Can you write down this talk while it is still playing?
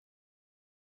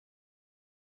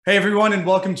Hey, everyone, and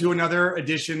welcome to another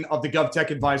edition of the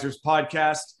GovTech Advisors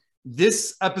podcast.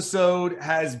 This episode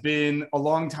has been a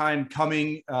long time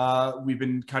coming. We've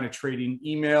been kind of trading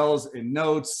emails and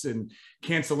notes and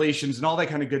cancellations and all that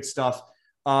kind of good stuff.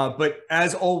 But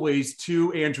as always,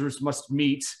 two Andrews must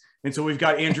meet. And so we've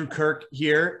got Andrew Kirk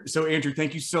here. So, Andrew,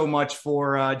 thank you so much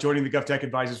for joining the GovTech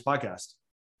Advisors podcast.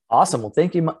 Awesome. Well,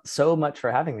 thank you so much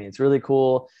for having me. It's really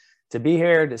cool to be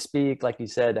here to speak. Like you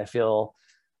said, I feel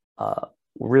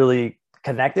really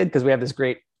connected because we have this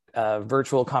great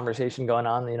virtual conversation going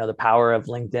on, the power of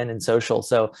LinkedIn and social.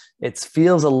 So it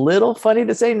feels a little funny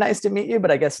to say nice to meet you, but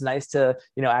I guess nice to,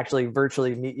 actually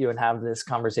virtually meet you and have this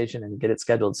conversation and get it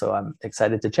scheduled. So I'm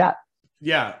excited to chat.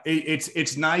 Yeah,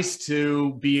 it's nice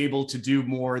to be able to do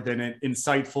more than an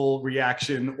insightful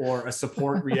reaction or a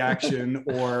support reaction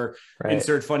or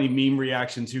insert funny meme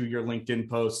reaction to your LinkedIn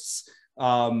posts.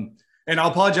 And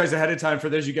I'll apologize ahead of time for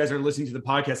those of you guys that are listening to the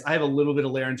podcast. I have a little bit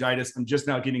of laryngitis. I'm just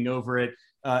now getting over it.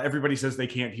 Everybody says they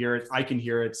can't hear it. I can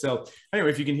hear it. So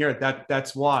anyway, if you can hear it,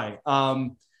 that's why.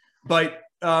 But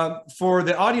for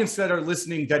the audience that are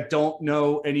listening that don't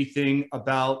know anything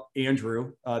about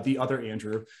Andrew, the other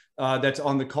Andrew that's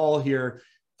on the call here,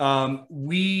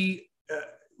 the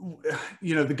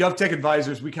GovTech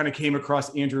Advisors, we kind of came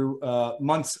across Andrew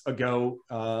months ago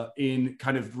in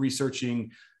kind of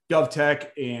researching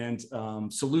GovTech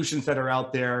and solutions that are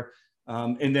out there.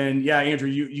 And then, Andrew,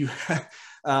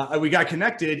 we got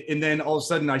connected, and then all of a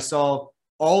sudden I saw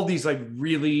all these like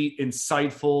really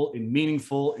insightful and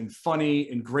meaningful and funny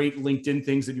and great LinkedIn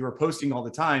things that you were posting all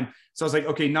the time. So I was like,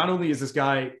 okay, not only is this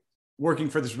guy working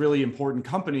for this really important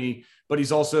company, but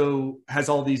he's also has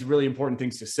all these really important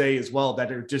things to say as well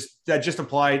that just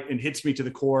apply and hits me to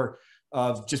the core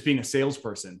of just being a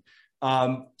salesperson.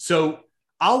 So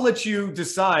I'll let you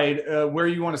decide where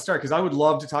you want to start, because I would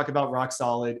love to talk about Rock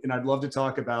Solid, and I'd love to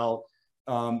talk about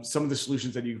some of the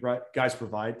solutions that you guys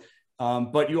provide.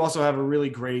 But you also have a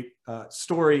really great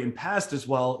story and past as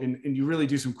well, and you really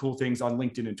do some cool things on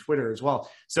LinkedIn and Twitter as well.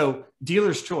 So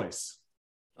dealer's choice.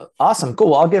 Awesome.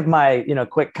 Cool. I'll give my,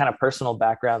 quick kind of personal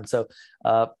background. So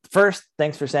first,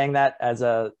 thanks for saying that. As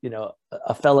a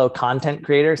fellow content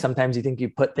creator, sometimes you think you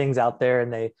put things out there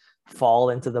and they fall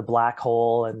into the black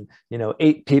hole, and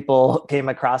 8 people came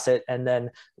across it. And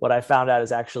then what I found out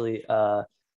is actually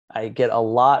I get a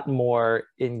lot more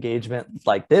engagement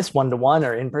like this one-to-one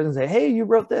or in person, say, hey, you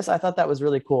wrote this, I thought that was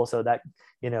really cool. So that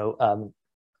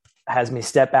has me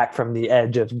step back from the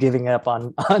edge of giving up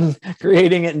on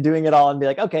creating it and doing it all, and be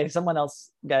like, okay, someone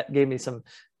else gave me some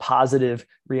positive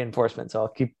reinforcement, so I'll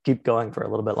keep going for a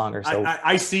little bit longer. So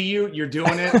I see you're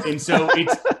doing it. And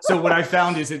so what I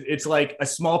found is it's like a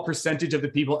small percentage of the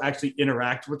people actually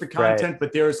interact with the content,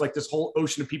 but there's like this whole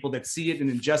ocean of people that see it and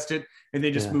ingest it, and they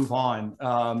just move on.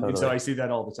 Totally. And so I see that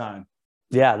all the time.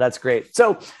 Yeah, that's great.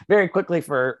 So very quickly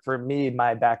for me,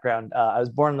 my background, I was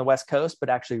born on the West Coast, but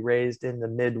actually raised in the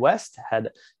Midwest. Had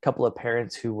a couple of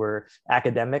parents who were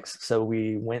academics, so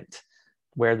we went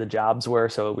where the jobs were.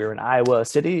 So we were in Iowa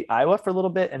for a little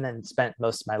bit, and then spent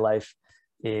most of my life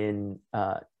in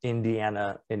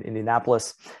Indiana, in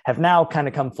Indianapolis. Have now kind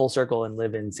of come full circle and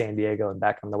live in San Diego and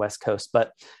back on the West Coast,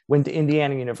 but went to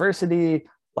Indiana University.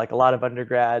 Like a lot of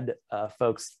undergrad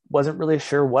folks, wasn't really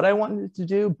sure what I wanted to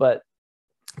do, but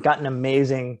got an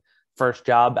amazing first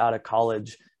job out of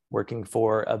college working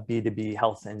for a B2B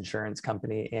health insurance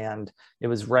company. And it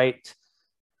was right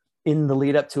in the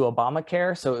lead up to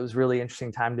Obamacare. So it was really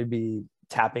interesting time to be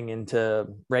tapping into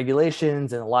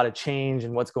regulations and a lot of change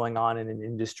and what's going on in an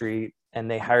industry.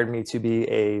 And they hired me to be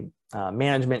a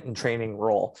management and training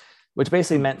role, which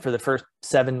basically meant for the first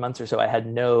 7 months or so, I had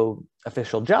no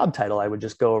official job title. I would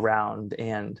just go around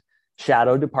and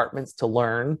shadow departments to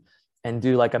learn and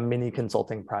do like a mini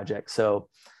consulting project. So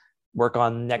work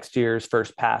on next year's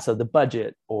first pass of the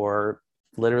budget, or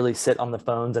literally sit on the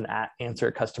phones and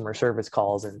answer customer service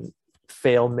calls and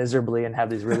fail miserably and have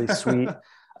these really sweet,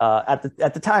 at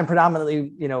the time,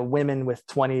 predominantly, women with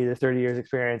 20 to 30 years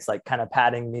experience, like kind of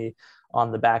patting me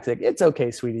on the back, like, it's okay,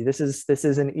 sweetie, this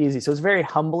isn't easy. So it's very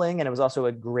humbling. And it was also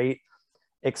a great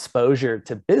exposure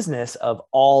to business of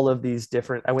all of these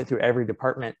different, I went through every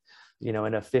department, in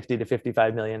a 50 to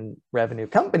 55 million revenue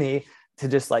company, to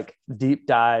just like deep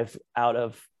dive out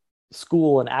of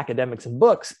school and academics and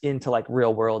books into like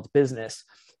real world business.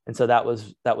 And so that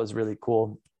was really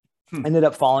cool. Ended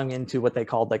up falling into what they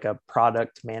called like a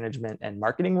product management and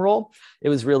marketing role. It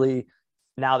was really,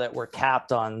 now that we're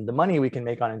capped on the money we can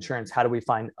make on insurance, how do we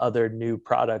find other new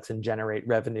products and generate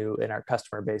revenue in our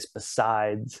customer base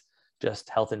besides just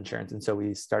health insurance? And so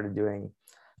we started doing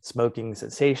smoking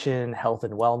cessation, health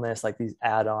and wellness, like these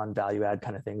add-on value add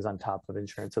kind of things on top of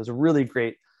insurance. So it was a really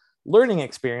great learning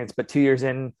experience, but 2 years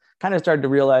in, kind of started to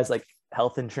realize like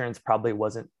health insurance probably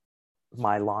wasn't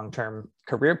my long-term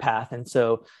career path. And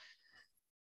so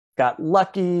got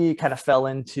lucky, kind of fell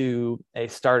into a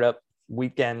startup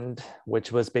weekend,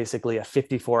 which was basically a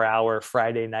 54-hour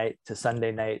Friday night to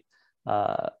Sunday night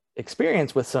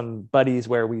experience with some buddies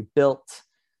where we built,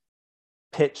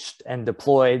 pitched, and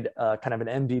deployed kind of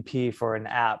an MVP for an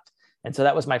app. And so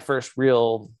that was my first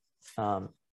real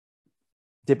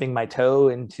dipping my toe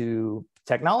into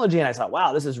technology. And I thought,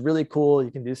 wow, this is really cool.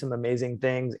 You can do some amazing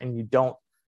things, and you don't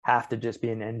have to just be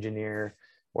an engineer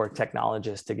or a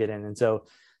technologist to get in. And so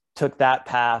took that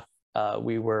path.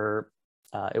 We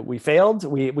failed.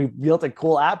 We built a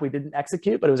cool app. We didn't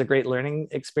execute, but it was a great learning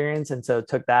experience. And so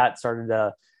took that, started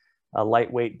a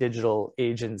lightweight digital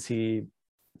agency,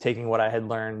 taking what I had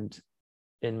learned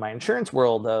in my insurance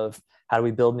world of how do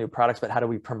we build new products, but how do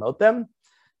we promote them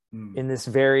in this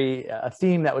very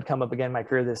theme that would come up again in my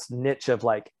career, this niche of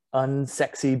like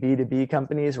unsexy B2B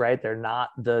companies, right? They're not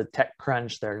the tech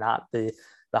crunch. They're not the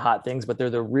hot things, but they're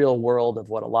the real world of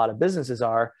what a lot of businesses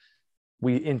are.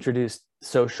 We introduced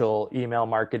social email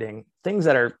marketing, things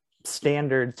that are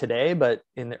standard today, but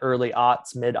in the early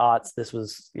aughts, mid aughts, this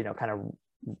was, kind of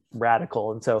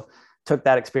radical. And so took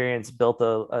that experience, built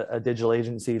a digital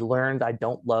agency, learned I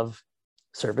don't love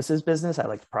services business. I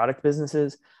like product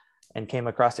businesses, and came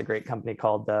across a great company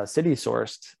called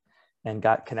CitySourced and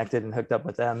got connected and hooked up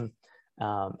with them.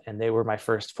 And they were my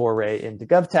first foray into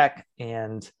GovTech,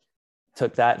 and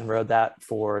took that and rode that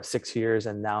for 6 years,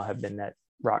 and now have been at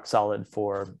Rock Solid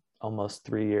for almost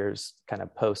 3 years, kind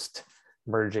of post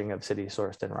merging of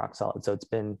CitySourced and Rock Solid. So it's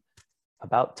been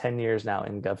about 10 years now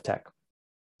in GovTech.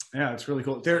 Yeah, it's really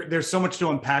cool. There's so much to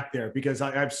unpack there because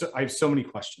I have so many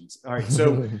questions. All right,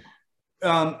 so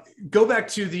go back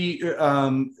to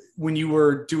the when you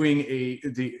were doing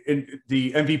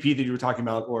the MVP that you were talking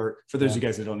about, or for those of you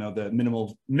guys that don't know, the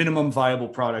minimum viable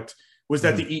product, was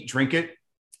that the Eat Drink It?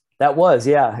 That was,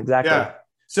 yeah, exactly. Yeah.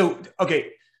 So,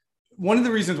 okay. One of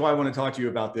the reasons why I want to talk to you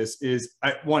about this is,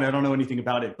 I don't know anything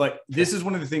about it, but this is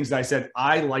one of the things that I said,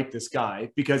 I like this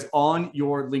guy because on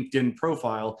your LinkedIn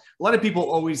profile, a lot of people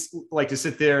always like to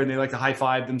sit there and they like to high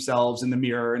five themselves in the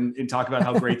mirror and talk about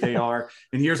how great they are.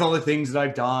 And here's all the things that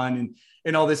I've done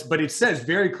and all this, but it says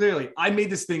very clearly, I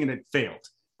made this thing and it failed.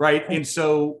 Right. And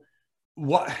so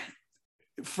what,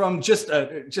 from just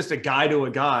a guy to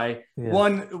a guy,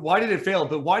 one, why did it fail?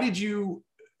 But why did you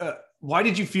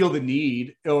feel the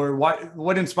need, or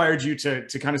what inspired you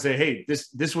to kind of say, hey,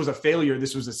 this was a failure,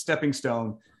 this was a stepping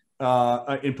stone,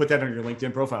 and put that on your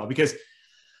LinkedIn profile? Because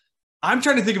I'm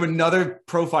trying to think of another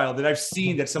profile that I've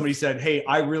seen that somebody said, hey,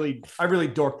 I really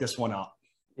dorked this one up.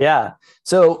 Yeah.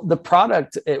 So the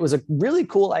product, it was a really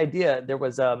cool idea. There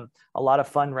was a lot of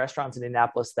fun restaurants in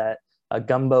Indianapolis, that a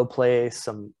gumbo place,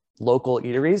 some local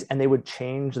eateries, and they would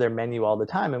change their menu all the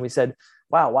time. And we said,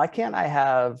 wow, why can't I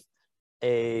have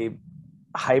a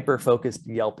hyper-focused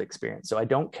Yelp experience? So I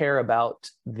don't care about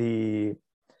the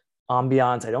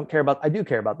ambiance. I do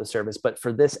care about the service, but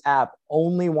for this app,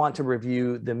 only want to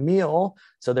review the meal.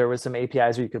 So there was some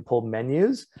APIs where you could pull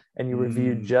menus and you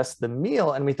reviewed just the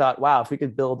meal. And we thought, wow, if we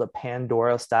could build a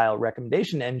Pandora style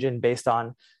recommendation engine based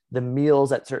on the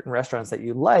meals at certain restaurants that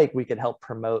you like, we could help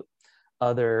promote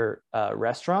other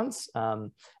restaurants.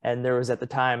 And there was, at the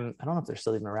time, I don't know if they're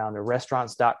still even around, a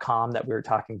restaurants.com that we were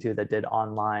talking to that did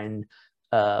online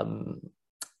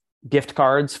gift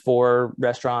cards for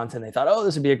restaurants. And they thought, oh,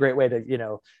 this would be a great way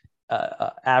to,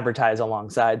 advertise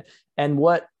alongside. And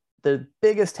what the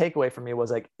biggest takeaway for me was,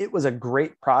 like, it was a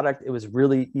great product. It was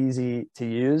really easy to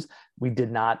use. We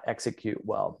did not execute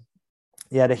well.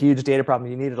 You had a huge data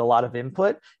problem. You needed a lot of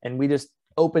input, and we just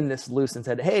opened this loose and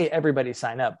said, hey, everybody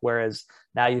sign up. Whereas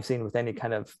now you've seen with any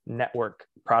kind of network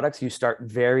products, you start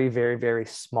very, very, very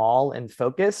small and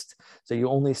focused. So you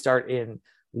only start in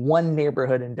one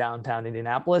neighborhood in downtown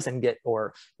Indianapolis and get,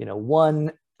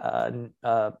 one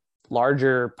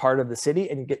larger part of the city,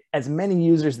 and you get as many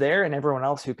users there, and everyone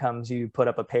else who comes, you put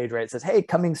up a page, right? It says, hey,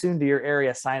 coming soon to your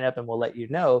area, sign up and we'll let you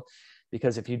know.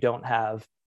 Because if you don't have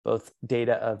both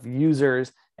data of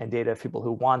users and data of people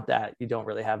who want that, you don't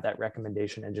really have that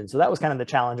recommendation engine. So that was kind of the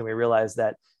challenge. And we realized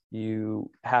that you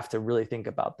have to really think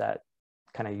about that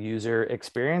kind of user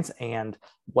experience and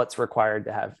what's required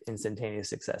to have instantaneous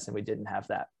success. And we didn't have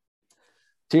that.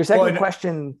 To your second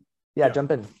question, jump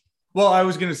in. Well, I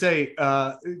was going to say,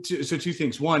 so two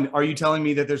things. One, are you telling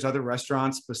me that there's other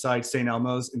restaurants besides St.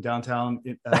 Elmo's in downtown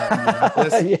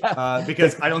Indianapolis?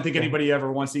 Because I don't think anybody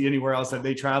ever wants to eat anywhere else that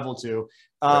they travel to.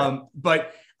 Right.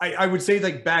 But I would say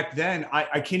like back then,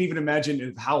 I can't even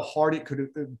imagine how hard it could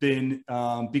have been,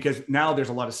 because now there's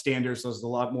a lot of standards. There's a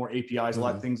lot more APIs, a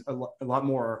lot of things, a lot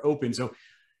more are open. So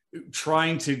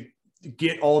trying to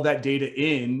get all that data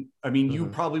in, I mean, you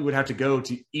probably would have to go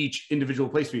to each individual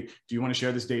place. Do you want to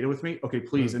share this data with me? Okay,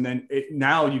 please. And then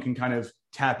now you can kind of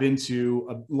tap into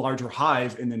a larger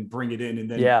hive and then bring it in, and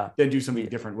then do something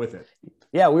different with it.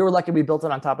 Yeah, we were lucky. We built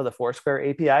it on top of the Foursquare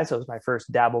API, so it was my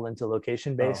first dabble into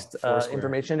location-based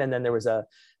information. And then there was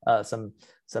some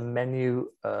menu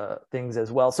things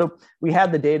as well. So we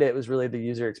had the data. It was really the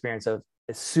user experience of,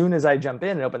 as soon as I jump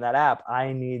in and open that app,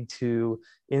 I need to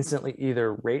instantly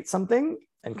either rate something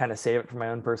and kind of save it for my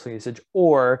own personal usage,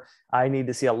 or I need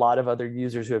to see a lot of other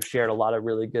users who have shared a lot of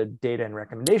really good data and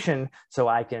recommendation, so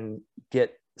I can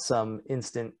get some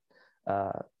instant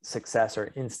success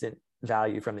or instant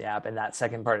value from the app. And that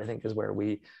second part, I think, is where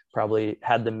we probably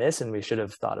had the miss, and we should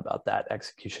have thought about that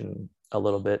execution a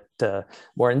little bit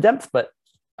more in depth. But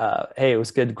hey, it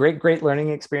was good. Great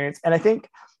learning experience. And I think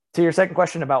to your second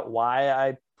question about why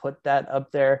I put that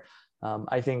up there,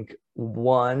 I think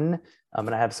one, and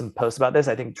I have some posts about this,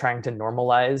 I think trying to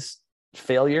normalize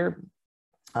failure,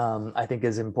 I think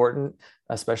is important,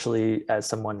 especially as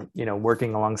someone,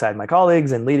 working alongside my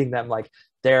colleagues and leading them. Like,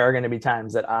 there are going to be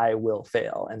times that I will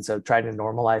fail. And so trying to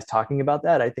normalize talking about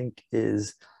that, I think,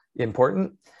 is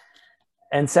important.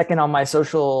 And second, on my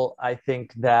social, I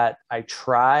think that I'm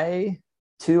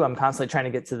constantly trying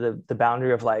to get to the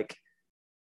boundary of, like,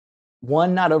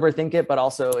 one, not overthink it, but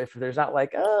also if there's not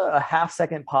like a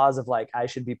half-second pause of like, I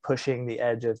should be pushing the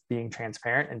edge of being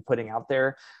transparent and putting out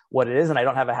there what it is, and I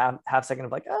don't have a half second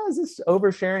of like, is this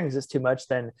oversharing? Is this too much?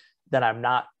 Then I'm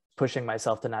not pushing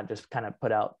myself to not just kind of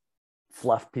put out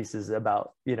fluff pieces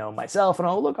about, myself and,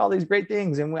 oh, look, all these great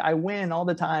things, and I win all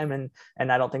the time.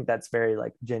 And I don't think that's very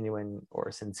like genuine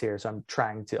or sincere. So I'm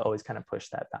trying to always kind of push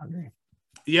that boundary.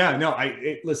 Yeah, no,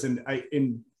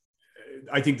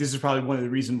 I think this is probably one of the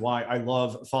reasons why I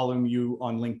love following you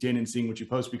on LinkedIn and seeing what you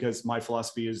post, because my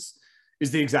philosophy is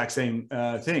the exact same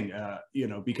thing,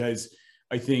 because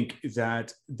I think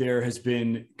that there has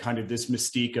been kind of this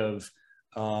mystique of,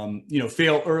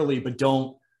 fail early, but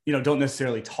don't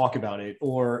necessarily talk about it,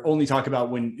 or only talk about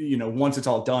when, once it's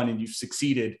all done and you've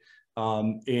succeeded.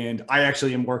 And I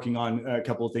actually am working on a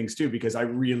couple of things too, because I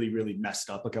really, really messed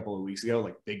up a couple of weeks ago,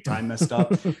 like big time messed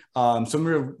up. Some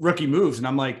real rookie moves. And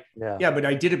I'm like, yeah, but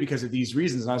I did it because of these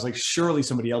reasons. And I was like, surely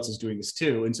somebody else is doing this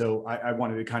too. And so I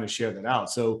wanted to kind of share that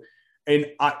out. So, and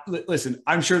listen,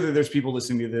 I'm sure that there's people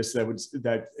listening to this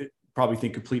that probably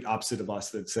think complete opposite of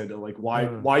us, that said like,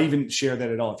 why even share that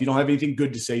at all? If you don't have anything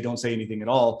good to say, don't say anything at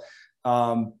all.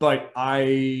 But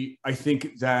I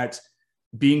think that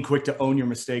being quick to own your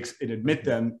mistakes and admit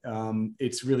them,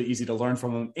 it's really easy to learn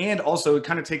from them. And also it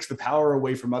kind of takes the power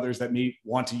away from others that may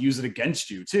want to use it against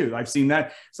you too. I've seen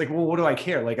that. It's like, well, what do I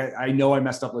care? Like, I know I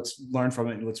messed up. Let's learn from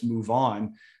it and let's move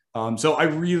on. So I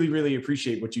really, really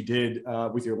appreciate what you did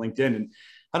with your LinkedIn. And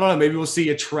I don't know, maybe we'll see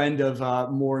a trend of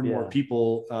more and more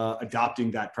people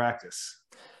adopting that practice.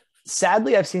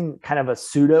 Sadly, I've seen kind of a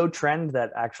pseudo trend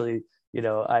that actually,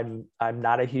 I'm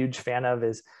not a huge fan of,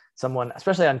 is someone,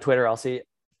 especially on Twitter, I'll see,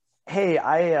 hey,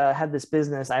 I had this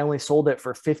business, I only sold it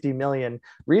for 50 million.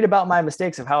 Read about my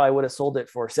mistakes of how I would have sold it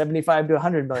for 75 to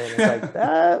 100 million.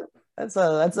 It's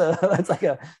like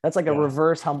that's like a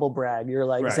reverse humble brag. You're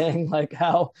like saying like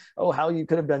how you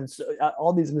could have done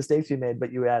all these mistakes you made,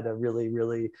 but you had a really,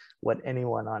 really, what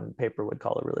anyone on paper would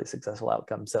call a really successful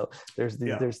outcome. So there's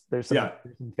some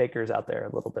fakers out there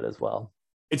a little bit as well.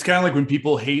 It's kind of like when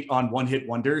people hate on one-hit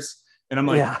wonders. And I'm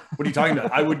like, what are you talking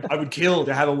about? I would kill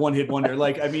to have a one-hit wonder.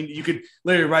 Like, I mean, you could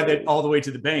literally ride that all the way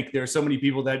to the bank. There are so many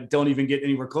people that don't even get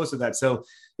anywhere close to that. So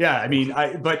yeah, I mean,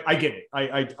 but I get it.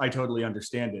 I totally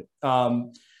understand it.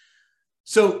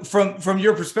 So from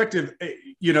your perspective,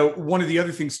 one of the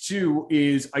other things too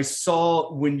is I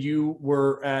saw when you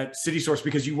were at CitySource,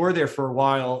 because you were there for a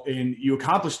while and you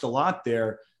accomplished a lot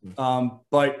there.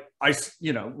 But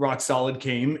Rock Solid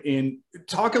came in.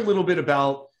 Talk a little bit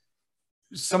about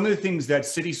some of the things that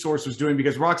CitySource was doing,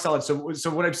 because Rock Solid. So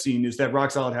what I've seen is that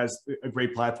Rock Solid has a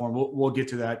great platform. We'll get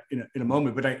to that in a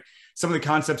moment. But some of the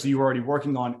concepts that you were already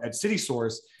working on at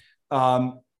CitySource,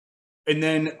 and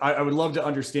then I would love to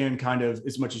understand kind of,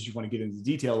 as much as you want to get into the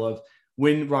detail of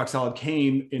when Rock Solid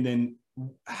came, and then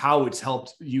how it's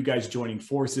helped you guys joining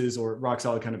forces, or Rock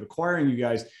Solid kind of acquiring you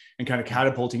guys and kind of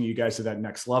catapulting you guys to that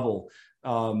next level.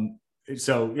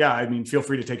 So yeah, I mean, feel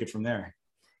free to take it from there.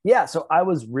 Yeah, so I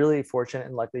was really fortunate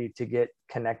and lucky to get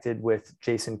connected with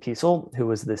Jason Kiesel, who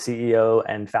was the CEO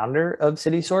and founder of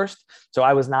CitySource. So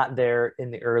I was not there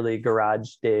in the early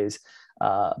garage days,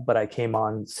 but I came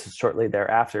on shortly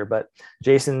thereafter. But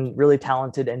Jason, really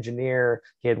talented engineer.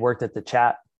 He had worked at the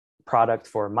chat product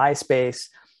for MySpace.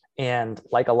 And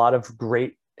like a lot of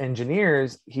great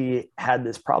engineers, he had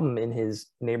this problem in his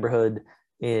neighborhood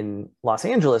in Los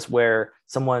Angeles where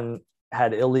someone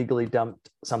had illegally dumped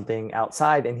something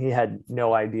outside and he had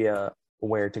no idea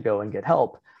where to go and get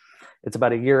help. It's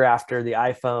about a year after the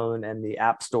iPhone and the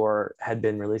App Store had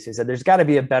been released. He said, there's got to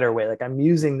be a better way. Like, I'm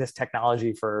using this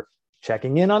technology for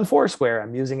checking in on Foursquare.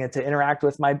 I'm using it to interact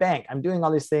with my bank. I'm doing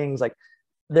all these things. Like,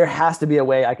 there has to be a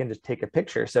way I can just take a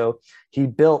picture. So he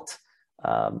built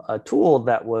a tool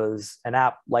that was an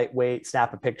app, lightweight,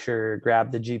 snap a picture,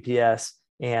 grab the GPS.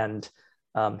 And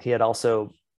he had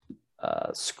also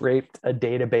scraped a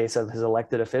database of his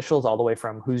elected officials all the way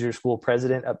from who's your school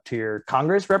president up to your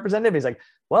Congress representative. He's like,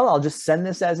 well, I'll just send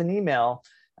this as an email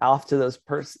off to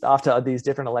these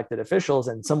different elected officials.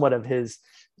 And somewhat of his,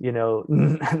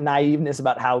 naiveness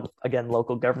about how, again,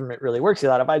 local government really works. He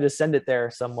thought, if I just send it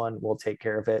there, someone will take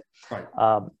care of it. Right.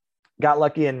 Got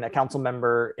lucky, and a council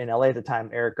member in LA at the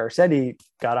time, Eric Garcetti,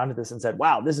 got onto this and said,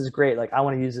 wow, this is great. Like, I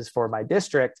want to use this for my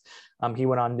district. He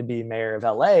went on to be mayor of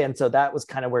LA. And so that was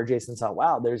kind of where Jason saw,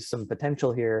 wow, there's some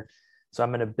potential here. So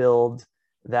I'm going to build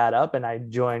that up. And I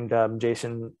joined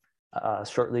Jason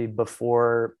shortly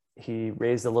before he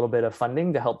raised a little bit of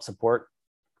funding to help support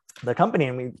the company.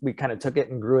 And we kind of took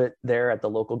it and grew it there at the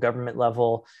local government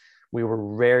level. We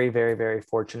were very, very, very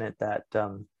fortunate that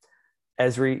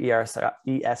Esri,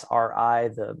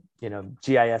 ESRI, the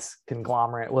GIS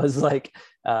conglomerate, was like,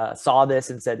 saw this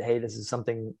and said, hey, this is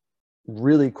something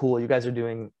really cool. You guys are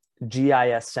doing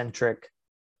GIS-centric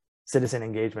citizen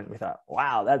engagement. We thought,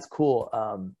 wow, that's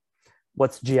cool.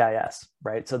 What's GIS,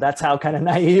 right? So that's how kind of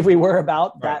naive we were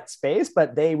about that space,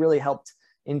 but they really helped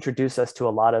introduce us to a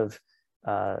lot of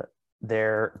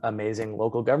their amazing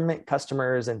local government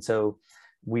customers. And so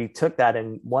we took that,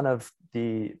 and one of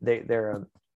they're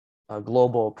a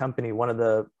global company. One of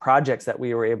the projects that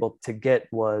we were able to get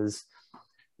was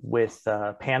with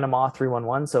Panama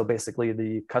 311. So basically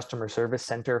the customer service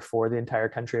center for the entire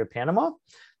country of Panama.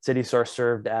 CitySource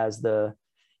served as the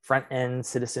front end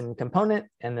citizen component.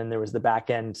 And then there was the back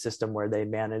end system where they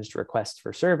managed requests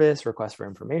for service, requests for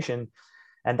information.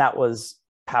 And that was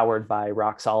powered by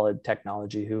Rock Solid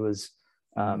Technology, who was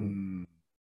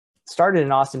started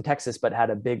in Austin, Texas, but had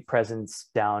a big presence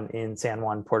down in San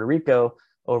Juan, Puerto Rico,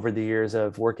 over the years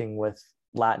of working with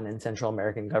Latin and Central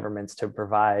American governments to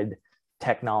provide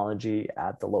technology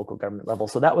at the local government level.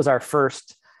 So that was our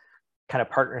first kind of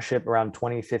partnership around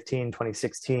 2015,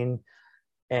 2016.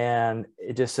 And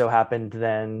it just so happened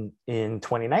then in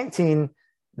 2019,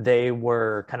 they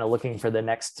were kind of looking for the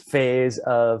next phase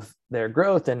of their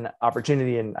growth and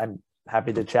opportunity. And I'm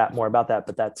happy to chat more about that,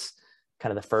 but that's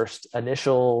kind of the first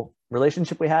initial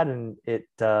relationship we had. And it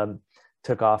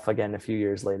took off again a few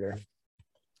years later.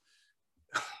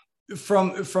 From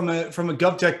a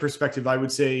GovTech perspective, I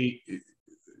would say,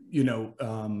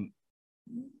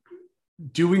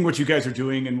 doing what you guys are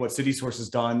doing and what CitySource has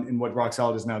done and what Rock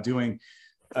Solid is now doing,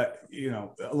 a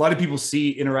lot of people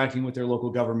see interacting with their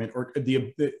local government, or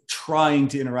the trying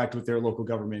to interact with their local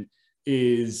government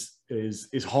is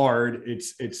hard.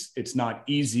 It's not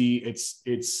easy.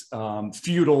 It's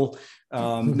futile.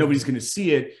 Nobody's going to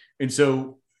see it. And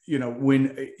so,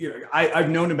 I've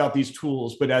known about these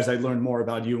tools, but as I learned more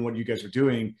about you and what you guys are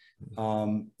doing,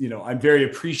 I'm very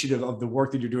appreciative of the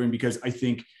work that you're doing, because I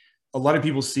think a lot of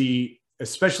people see,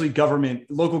 especially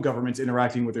local governments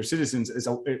interacting with their citizens as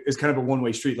kind of a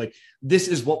one-way street. Like, this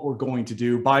is what we're going to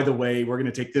do. By the way, we're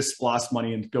going to take this SPLOST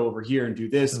money and go over here and do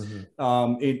this.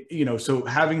 So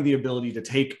having the ability to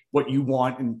take what you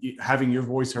want and having your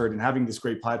voice heard and having this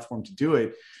great platform to do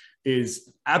it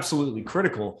is absolutely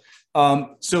critical.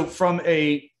 So for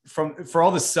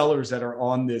all the sellers that are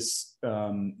on this,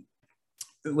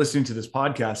 listening to this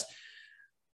podcast,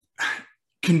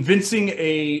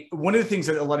 convincing one of the things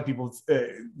that a lot of people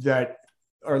that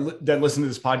listen to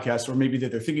this podcast, or maybe that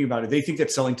they're thinking about it, they think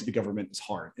that selling to the government is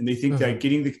hard, and they think that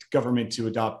getting the government to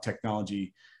adopt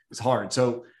technology is hard.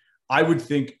 So I would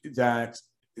think that,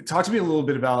 talk to me a little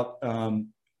bit about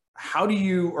how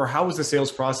was the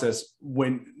sales process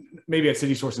when maybe at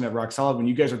CitySource and at Rock Solid, when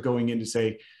you guys are going in to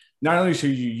say, not only should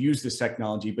you use this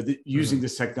technology, but using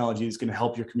this technology is going to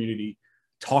help your community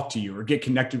talk to you or get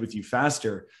connected with you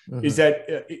faster. Is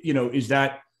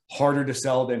that harder to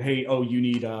sell than, hey, you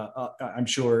need I'm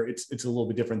sure it's a little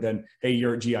bit different than, hey,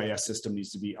 your GIS system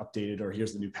needs to be updated, or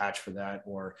here's the new patch for that,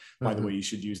 or by the way, you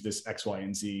should use this X, Y,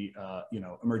 and Z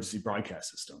emergency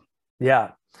broadcast system.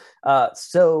 Yeah.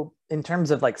 So in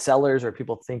terms of like sellers or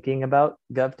people thinking about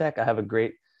GovTech, I have a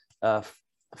great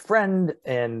friend,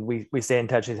 and we stay in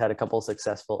touch. He's had a couple of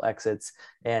successful exits,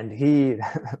 and he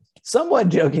somewhat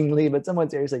jokingly, but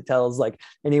somewhat seriously tells like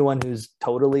anyone who's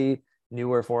totally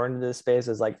new or foreign to this space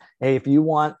is like, hey, if you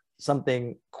want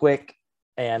something quick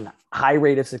and high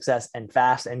rate of success and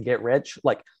fast and get rich,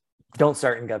 like don't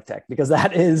start in GovTech, because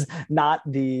that is not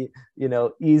the, you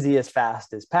know, easiest,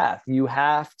 fastest path. You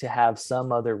have to have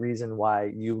some other reason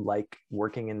why you like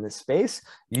working in this space.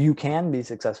 You can be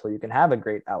successful, you can have a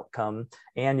great outcome,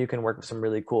 and you can work with some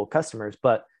really cool customers,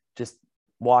 but just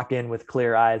walk in with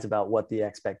clear eyes about what the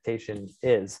expectation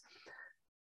is.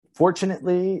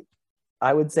 Fortunately,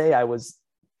 I would say I was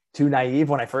too naive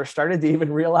when I first started to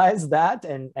even realize that,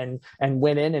 and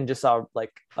went in and just saw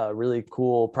like a really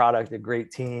cool product, a great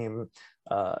team,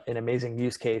 an amazing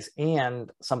use case,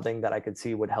 and something that I could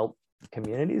see would help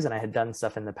communities. And I had done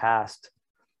stuff in the past,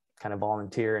 kind of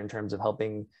volunteer in terms of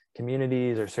helping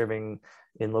communities or serving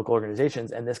in local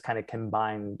organizations. And this kind of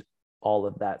combined all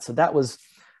of that. So that was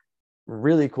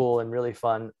really cool and really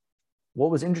fun.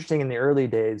 What was interesting in the early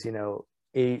days, you know,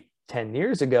 8-10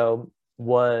 years ago,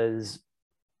 was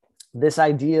this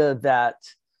idea that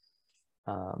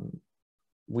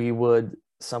we would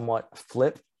somewhat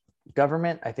flip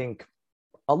government. I think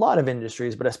a lot of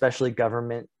industries, but especially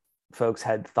government folks,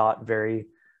 had thought very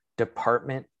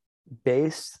department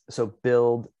based. So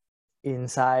build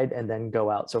inside and then go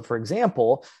out. So for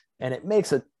example, and it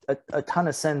makes a ton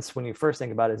of sense when you first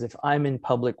think about it, is if I'm in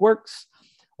public works,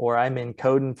 or I'm in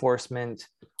code enforcement,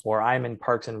 or I'm in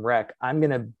Parks and Rec, I'm going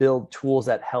to build tools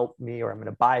that help me, or I'm going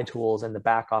to buy tools in the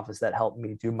back office that help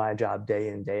me do my job day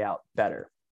in, day out better,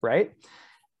 right?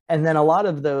 And then a lot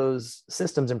of those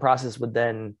systems and processes would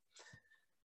then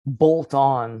bolt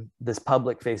on this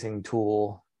public-facing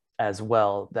tool as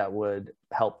well that would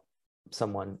help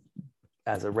someone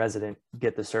as a resident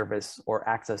get the service or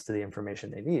access to the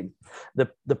information they need.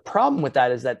 The problem with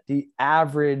that is that the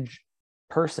average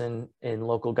person in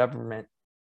local government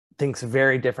thinks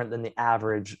very different than the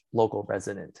average local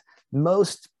resident.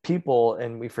 Most people,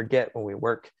 and we forget when we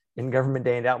work in government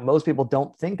day in, day out, most people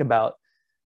don't think about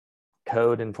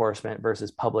code enforcement versus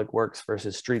public works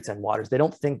versus streets and waters. They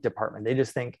don't think department. They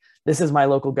just think, this is my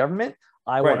local government.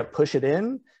 I want to push it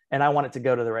in, and I want it to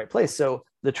go to the right place. So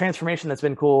the transformation that's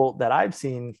been cool that I've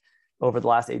seen over the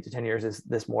last 8 to 10 years is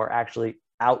this more actually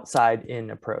outside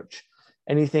in approach.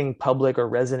 Anything public or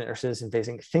resident or citizen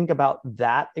facing, think about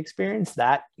that experience,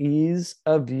 that ease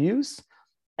of use,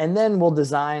 and then we'll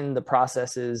design the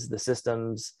processes, the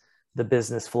systems, the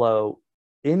business flow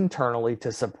internally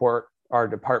to support our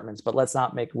departments. But let's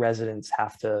not make residents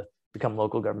have to become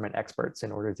local government experts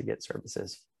in order to get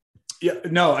services. Yeah,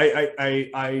 no,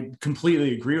 I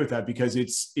completely agree with that, because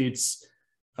it's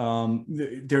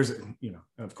there's, you know,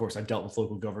 of course I've dealt with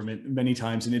local government many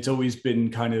times, and it's always been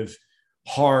kind of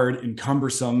hard and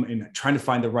cumbersome in trying to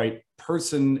find the right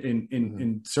person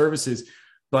in services.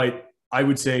 But I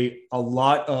would say a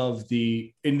lot of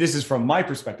the, and this is from my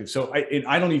perspective, so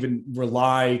I don't even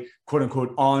rely, quote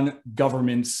unquote, on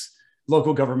governments,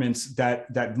 local governments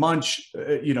that munch,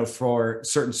 you know, for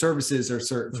certain services or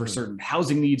for certain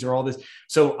housing needs or all this.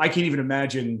 So I can't even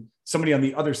imagine somebody on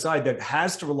the other side that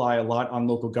has to rely a lot on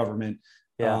local government,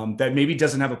 that maybe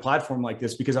doesn't have a platform like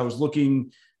this. Because I was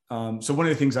looking, so one of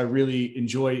the things I really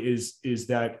enjoy is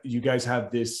that you guys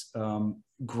have this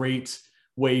great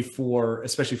way for,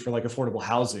 especially for like affordable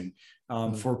housing,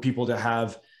 for people to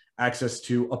have access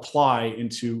to apply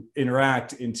and to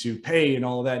interact and to pay and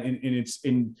all of that. And it's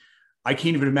in, I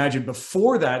can't even imagine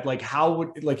before that, like how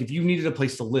would, like if you needed a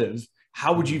place to live,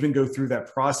 how would you even go through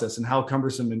that process, and how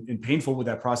cumbersome and painful would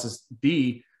that process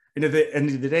be? And at the end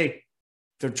of the day,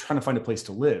 they're trying to find a place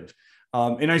to live.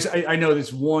 And I know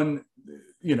this one,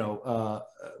 you know,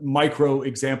 micro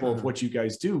example of what you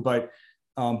guys do, but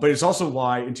it's also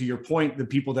why, and to your point, the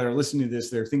people that are listening to this,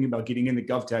 they're thinking about getting into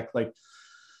GovTech, like,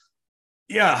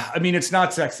 yeah, I mean, it's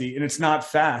not sexy and it's not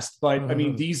fast, but I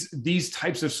mean, these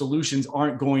types of solutions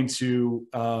aren't going to,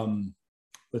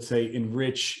 let's say,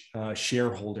 enrich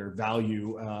shareholder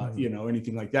value, you know,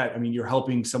 anything like that. I mean, you're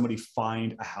helping somebody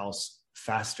find a house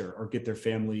faster, or get their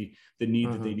family the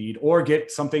need that they need, or get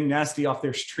something nasty off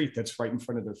their street that's right in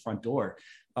front of their front door,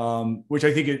 which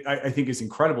I think is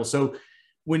incredible. So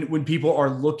when people are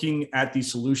looking at these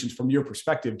solutions from your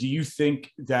perspective, do you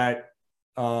think that,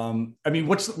 I mean,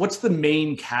 what's the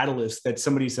main catalyst that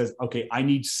somebody says, okay, I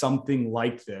need something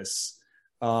like this?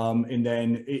 And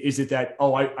then is it that,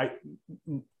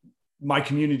 my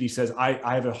community says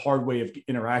I have a hard way of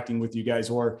interacting with you guys,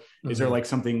 or is there like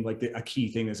something like a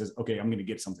key thing that says, okay, I'm going to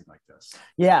get something like this?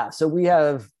 Yeah. So we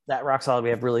have that Rock Solid. We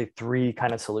have really 3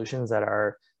 kind of solutions that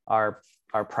are our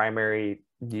primary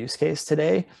use case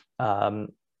today.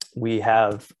 We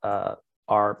have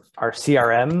our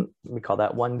CRM, we call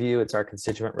that OneView. It's our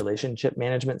constituent relationship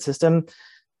management system.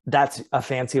 That's a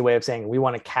fancy way of saying we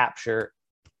want to capture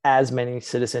as many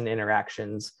citizen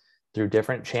interactions through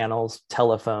different channels,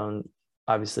 telephone,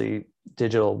 obviously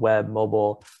digital, web,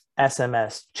 mobile,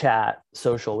 SMS, chat,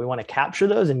 social. We want to capture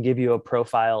those and give you a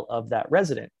profile of that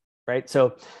resident, right?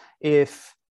 So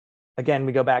if, again,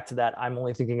 we go back to that, I'm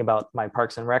only thinking about my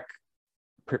Parks and Rec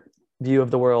view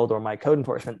of the world or my code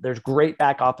enforcement, there's great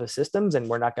back office systems and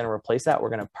we're not going to replace that. We're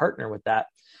going to partner with that.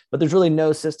 But there's really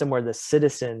no system where the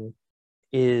citizen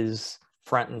is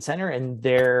front and center and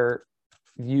their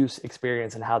use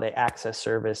experience and how they access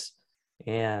service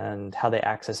and how they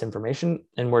access information.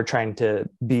 And we're trying to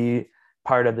be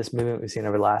part of this movement we've seen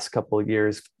over the last couple of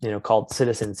years, called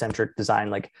citizen-centric design,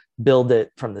 like build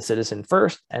it from the citizen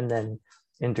first and then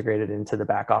integrate it into the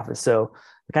back office. So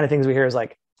the kind of things we hear is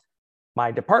like, my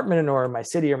department or my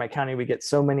city or my county, we get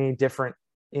so many different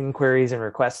inquiries and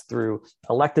requests through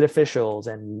elected officials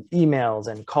and emails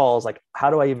and calls. Like, how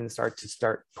do I even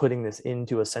start putting this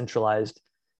into a centralized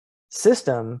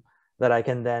system that I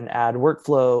can then add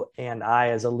workflow and I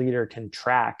as a leader can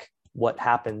track what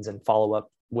happens and follow up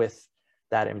with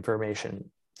that information.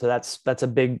 So that's a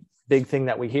big thing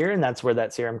that we hear, and that's where that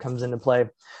CRM comes into play.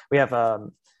 We have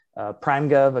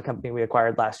PrimeGov, a company we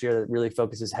acquired last year that really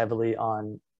focuses heavily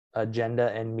on agenda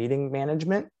and meeting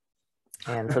management.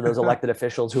 And for those elected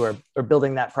officials who are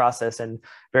building that process, and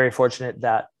very fortunate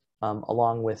that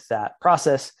along with that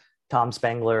process, Tom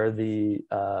Spangler, the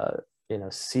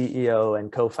CEO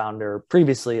and co-founder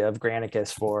previously of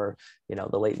Granicus for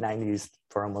the late 90s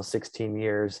for almost 16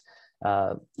 years,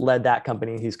 led that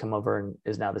company. He's come over and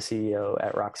is now the CEO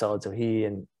at Rock Solid. So he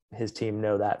and his team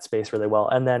know that space really well.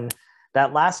 And then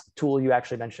that last tool you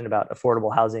actually mentioned about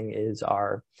affordable housing is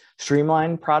our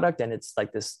Streamline product. And it's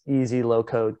like this easy, low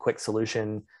code, quick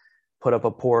solution, put up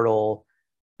a portal,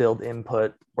 build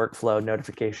input, workflow,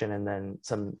 notification, and then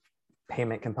some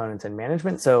payment components and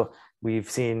management. So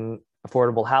we've seen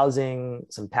affordable housing,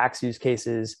 some tax use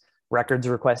cases, records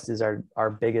request is our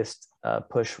biggest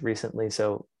push recently.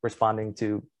 So responding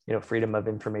to, Freedom of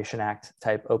Information Act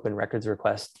type open records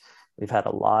request, we've had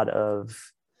a lot of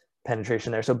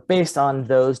penetration there. So based on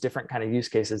those different kind of use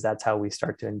cases, that's how we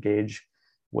start to engage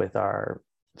with our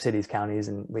cities, counties,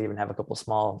 and we even have a couple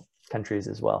small countries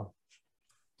as well.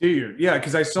 Do you? Yeah,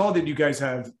 because I saw that you guys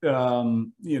have,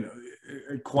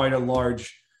 quite a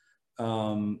large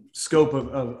scope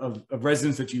of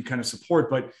residents that you kind of support.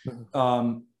 But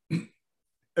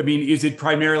is it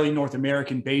primarily North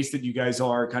American based that you guys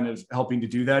are kind of helping to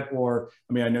do that? Or,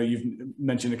 I know you've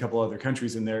mentioned a couple other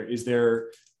countries in there. Is there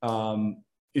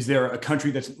a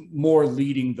country that's more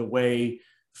leading the way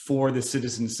for the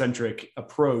citizen-centric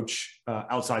approach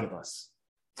outside of us?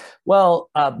 Well,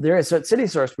 there is. So at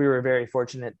CitySource, we were very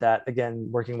fortunate that, again,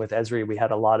 working with Esri,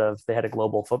 they had a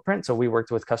global footprint. So we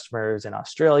worked with customers in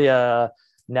Australia,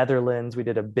 Netherlands. We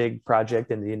did a big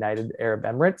project in the United Arab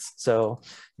Emirates. So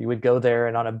you would go there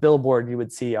and on a billboard, you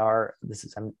would see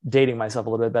I'm dating myself a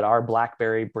little bit, but our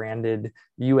BlackBerry branded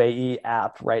UAE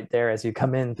app right there as you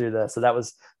come in through so that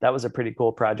was a pretty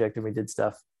cool project. And we did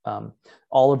stuff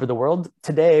all over the world.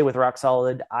 Today with Rock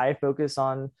Solid, I focus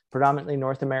on predominantly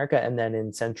North America, and then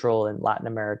in Central and Latin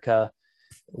America,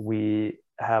 we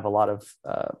have a lot of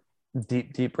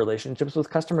deep relationships with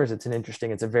customers. It's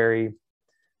a very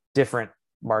different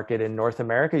market. In North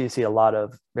America, you see a lot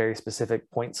of very specific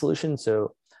point solutions.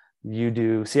 So you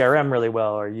do CRM really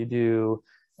well, or you do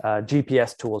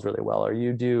GPS tools really well, or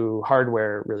you do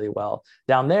hardware really well.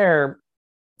 Down there,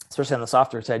 especially on the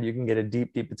software side, you can get a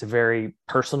deep, it's a very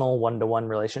personal one-to-one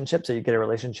relationship. So you get a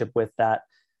relationship with that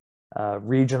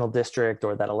regional district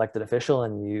or that elected official,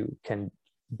 and you can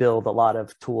build a lot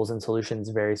of tools and solutions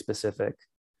very specific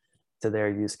to their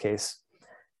use case.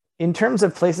 In terms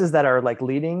of places that are like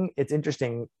leading, it's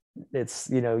interesting. It's,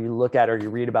 you look at or you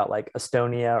read about like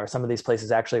Estonia or some of these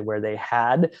places actually where they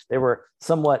were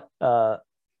somewhat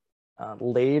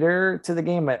later to the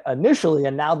game initially,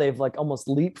 and now they've like almost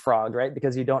leapfrogged, right?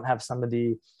 Because you don't have some of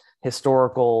the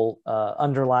historical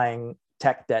underlying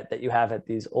tech debt that you have at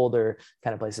these older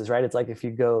kind of places, right? It's like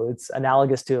it's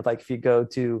analogous to if you go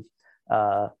to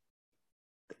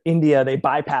India, they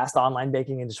bypassed online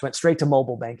banking and just went straight to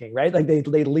mobile banking, right? Like they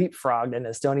leapfrogged, and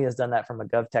Estonia has done that from a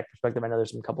GovTech perspective. I know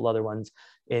there's a couple other ones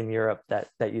in Europe that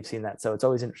you've seen that. So it's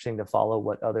always interesting to follow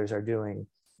what others are doing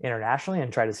internationally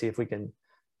and try to see if we can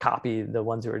copy the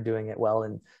ones who are doing it well.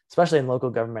 And especially in local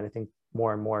government, I think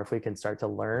more and more, if we can start to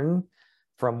learn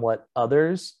from what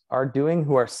others are doing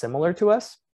who are similar to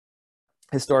us.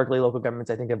 Historically, local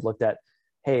governments, I think, have looked at,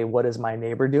 hey, what is my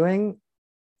neighbor doing?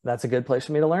 That's a good place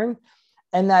for me to learn.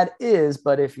 And that is,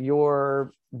 but if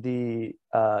you're a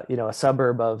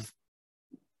suburb of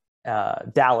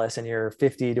Dallas and you're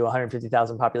 50 to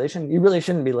 150,000 population, you really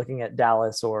shouldn't be looking at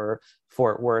Dallas or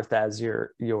Fort Worth as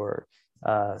your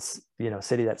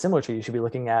city that's similar to you. You should be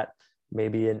looking at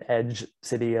maybe an edge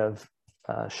city of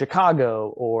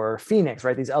Chicago or Phoenix,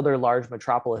 right? These other large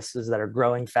metropolises that are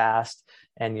growing fast,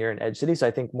 and you're an edge city. So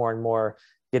I think more and more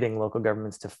getting local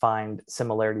governments to find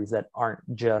similarities that aren't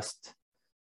just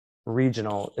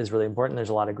regional is really important. There's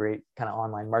a lot of great kind of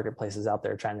online marketplaces out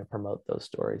there trying to promote those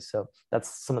stories. So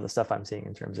that's some of the stuff I'm seeing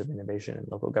in terms of innovation in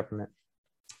local government.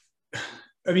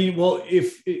 I mean, well,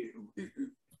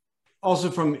 also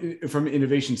from an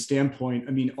innovation standpoint,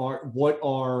 I mean,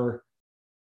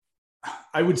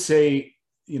 I would say,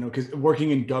 because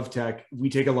working in GovTech, we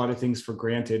take a lot of things for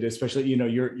granted, especially,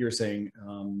 you're saying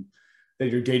that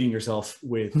you're dating yourself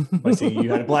by saying you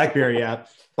had a BlackBerry app.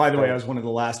 By the way, I was one of the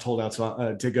last holdouts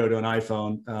to go to an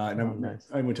iPhone, and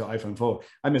I went to iPhone 4.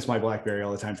 I miss my BlackBerry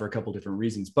all the time for a couple different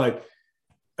reasons. But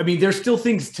I mean, there's still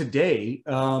things today,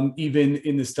 even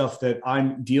in the stuff that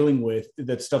I'm dealing with,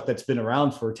 that stuff that's been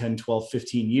around for 10, 12,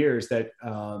 15 years that,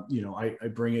 I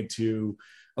bring it to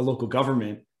a local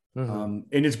government. And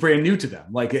it's brand new to them.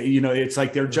 Like, it's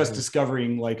like they're just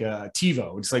discovering like a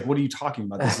TiVo. It's like, what are you talking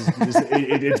about?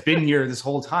 It's been here this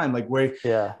whole time. Like, where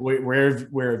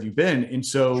have you been? And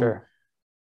so,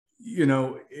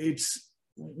 it's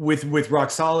with Rock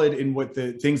Solid and what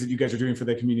the things that you guys are doing for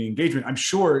that community engagement. I'm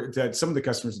sure that some of the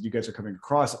customers that you guys are coming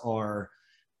across are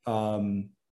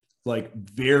like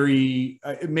very,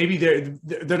 maybe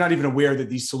they're not even aware that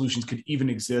these solutions could even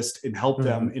exist and help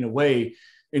them in a way.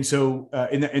 And so,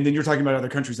 and then you're talking about other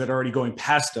countries that are already going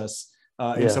past us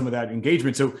in some of that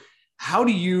engagement. So how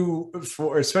do you,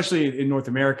 especially in North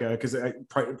America, because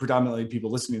predominantly people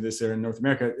listening to this are in North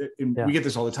America, and we get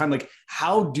this all the time, like,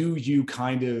 how do you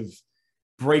kind of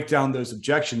break down those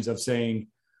objections of saying,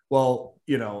 well,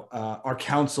 our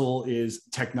council is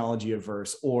technology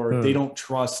averse, or they don't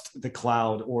trust the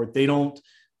cloud, or they don't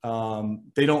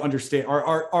understand,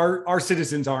 our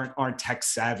citizens aren't tech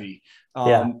savvy.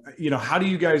 How do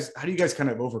you guys kind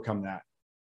of overcome that?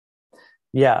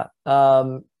 Yeah.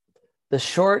 The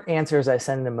short answer is I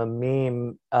send them a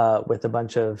meme with a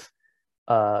bunch of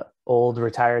old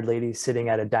retired ladies sitting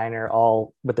at a diner,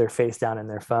 all with their face down in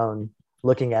their phone,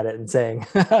 looking at it and saying,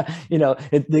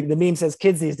 the meme says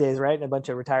kids these days, right? And a bunch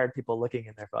of retired people looking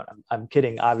in their phone. I'm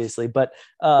kidding, obviously, but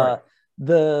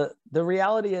the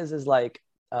reality is like,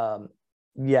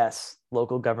 yes,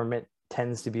 local government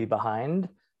tends to be behind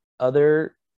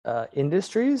other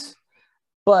industries,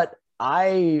 but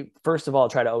I first of all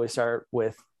try to always start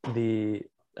with the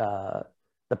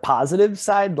positive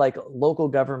side. Like local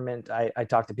government, I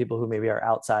talk to people who maybe are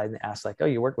outside and ask like, oh,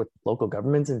 you work with local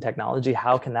governments in technology,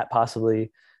 how can that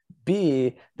possibly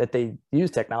be that they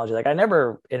use technology? Like I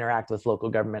never interact with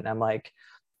local government, and I'm like,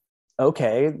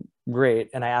 okay, great.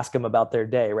 And I ask them about their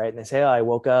day, right? And they say, oh, I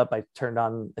woke up, I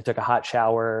took a hot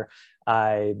shower,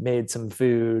 I made some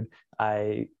food,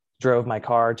 I drove my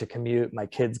car to commute, my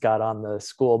kids got on the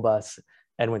school bus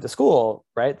and went to school,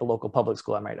 right? The local public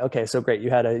school. I'm right. Okay, so great. You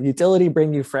had a utility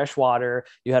bring you fresh water.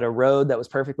 You had a road that was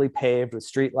perfectly paved with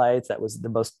street lights. That was the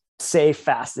most safe,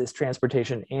 fastest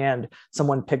transportation. And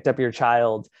someone picked up your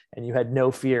child and you had no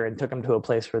fear and took them to a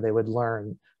place where they would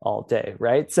learn all day,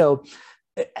 right? So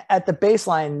at the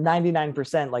baseline,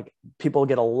 99%, like people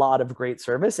get a lot of great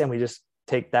service and we just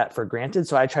take that for granted.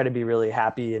 So I try to be really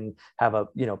happy and have a,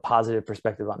 positive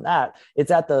perspective on that.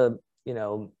 It's at the,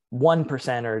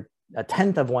 1% or a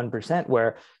tenth of 1%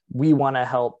 where we want to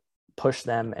help push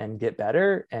them and get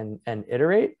better and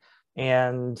iterate.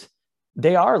 And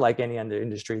they are like any other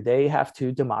industry. They have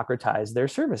to democratize their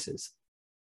services.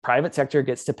 Private sector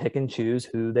gets to pick and choose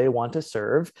who they want to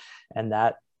serve. And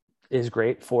that is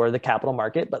great for the capital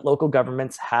market, but local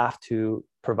governments have to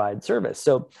provide service.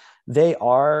 So they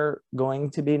are going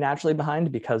to be naturally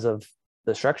behind because of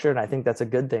the structure. And I think that's a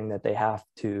good thing that they have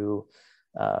to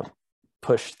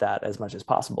push that as much as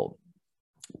possible.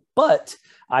 But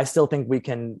I still think we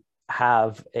can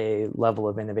have a level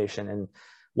of innovation. And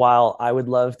while I would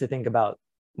love to think about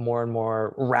more and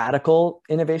more radical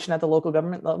innovation at the local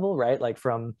government level, right? Like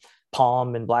from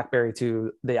Palm and BlackBerry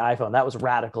to the iPhone, that was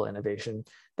radical innovation.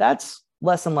 That's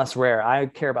less and less rare. I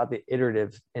care about the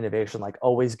iterative innovation, like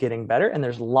always getting better. And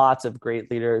there's lots of great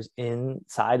leaders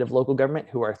inside of local government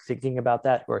who are thinking about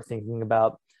that, who are thinking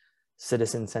about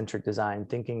citizen-centric design,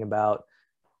 thinking about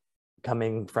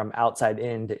coming from outside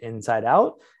in to inside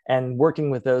out, and working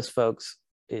with those folks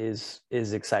is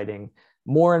exciting.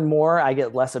 More and more, I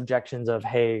get less objections of,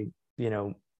 hey,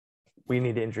 we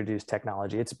need to introduce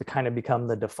technology. It's kind of become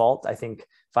the default. I think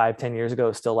 5-10 years ago, it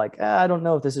was still like, I don't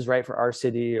know if this is right for our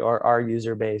city or our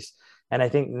user base. And I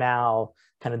think now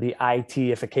kind of the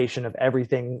IT-ification of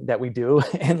everything that we do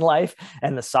in life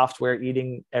and the software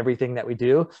eating everything that we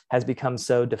do has become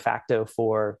so de facto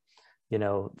for,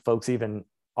 folks even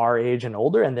our age and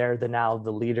older, and they're now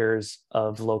the leaders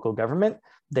of local government.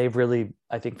 They've really,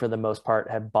 I think for the most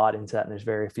part, have bought into that. And there's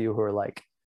very few who are like,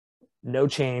 no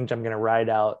change. I'm going to ride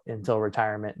out until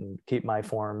retirement and keep my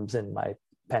forms and my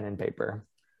pen and paper.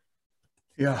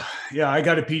 Yeah. I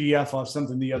got a PDF off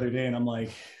something the other day and I'm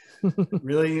like,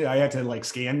 really? I had to like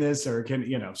scan this or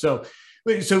so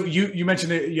you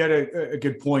mentioned it, you had a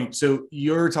good point. So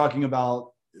you're talking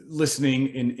about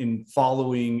listening and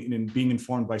following and being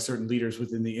informed by certain leaders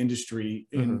within the industry.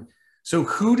 And so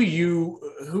who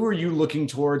are you looking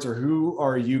towards, or who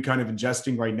are you kind of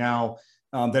ingesting right now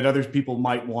that other people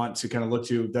might want to kind of look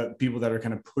to, that people that are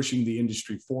kind of pushing the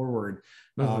industry forward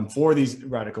for these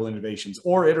radical innovations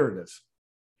or iterative?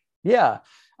 Yeah,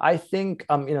 I think,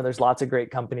 there's lots of great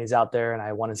companies out there, and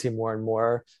I want to see more and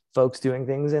more folks doing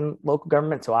things in local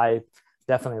government. So I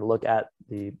definitely look at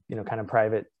the, kind of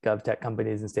private GovTech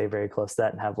companies and stay very close to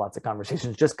that and have lots of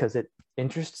conversations just because it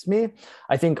interests me.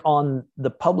 I think on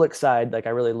the public side, like I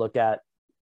really look at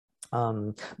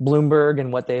Bloomberg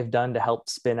and what they've done to help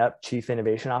spin up chief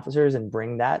innovation officers and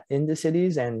bring that into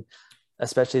cities, and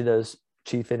especially those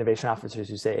chief innovation officers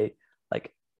who say,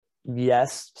 like,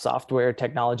 yes, software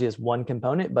technology is one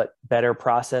component, but better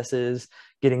processes,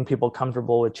 getting people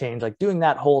comfortable with change, like doing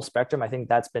that whole spectrum. I think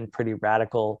that's been pretty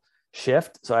radical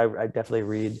shift. So I definitely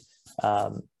read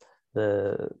the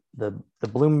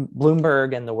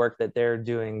Bloomberg and the work that they're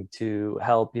doing to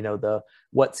help, the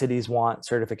what cities want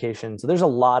certification. So there's a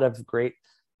lot of great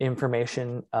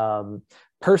information.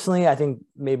 Personally, I think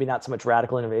maybe not so much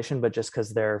radical innovation, but just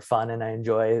because they're fun and I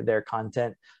enjoy their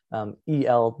content.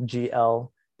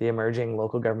 ELGL, the Emerging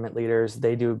Local Government Leaders,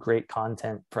 they do great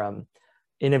content from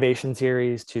innovation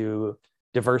series to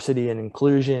diversity and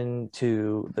inclusion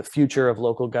to the future of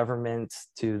local government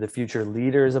to the future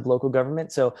leaders of local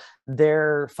government. So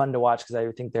they're fun to watch because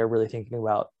I think they're really thinking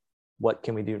about what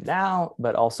can we do now,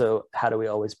 but also how do we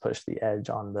always push the edge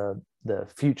on the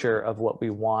future of what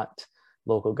we want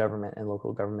local government and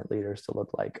local government leaders to look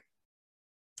like.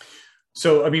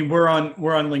 So, I mean, we're on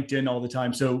LinkedIn all the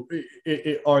time. So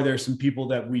are there some people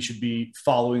that we should be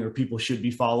following, or people should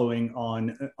be following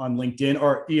on LinkedIn?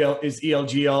 Or is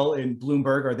ELGL and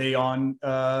Bloomberg, are they on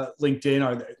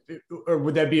LinkedIn? Or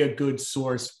would that be a good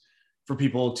source for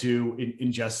people to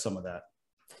ingest some of that?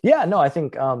 Yeah, no, I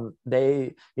think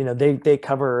they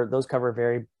cover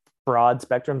very broad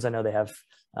spectrums. I know they have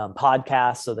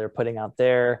podcasts, so they're putting out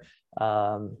there.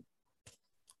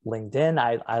 LinkedIn,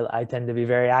 I tend to be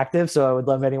very active, so I would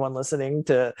love anyone listening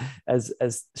to, as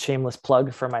shameless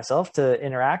plug for myself, to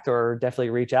interact or definitely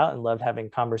reach out, and loved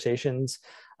having conversations.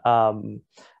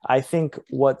 I think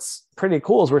what's pretty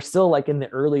cool is we're still like in the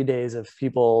early days of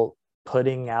people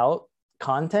putting out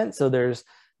content. So there's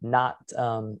not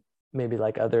maybe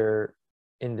like other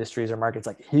industries or markets,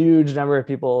 like huge number of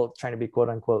people trying to be quote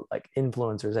unquote like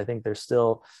influencers. I think there's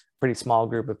still a pretty small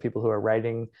group of people who are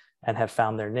writing and have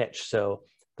found their niche. So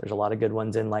there's a lot of good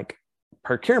ones in like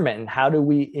procurement and how do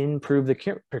we improve the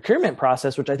procurement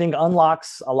process, which I think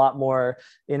unlocks a lot more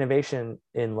innovation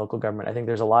in local government. I think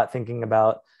there's a lot thinking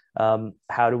about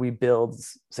how do we build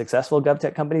successful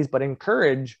GovTech companies, but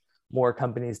encourage more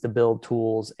companies to build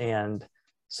tools and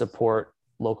support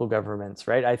local governments,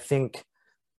 right? I think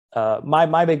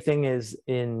my big thing is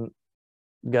in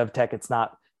GovTech, it's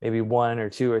not maybe 1 or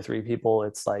 2 or 3 people.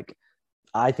 It's like,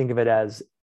 I think of it as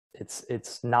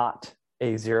it's not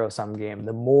a zero-sum game.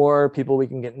 The more people we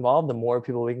can get involved, the more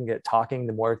people we can get talking,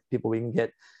 the more people we can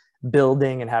get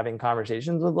building and having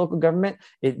conversations with local government,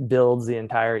 it builds the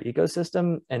entire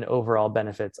ecosystem and overall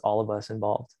benefits all of us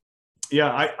involved.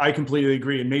 Yeah, I completely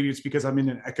agree. And maybe it's because I'm in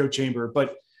an echo chamber,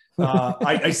 but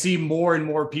I see more and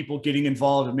more people getting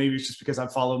involved, and maybe it's just because I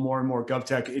follow more and more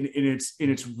GovTech, and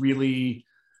it's really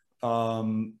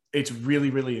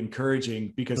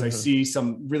encouraging because I see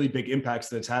some really big impacts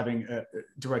that it's having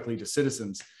directly to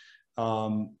citizens.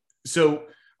 So,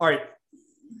 all right,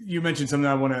 you mentioned something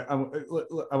I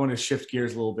want to shift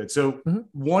gears a little bit. So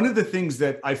one of the things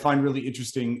that I find really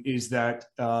interesting is that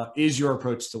is your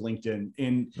approach to LinkedIn,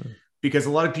 and because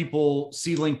a lot of people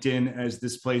see LinkedIn as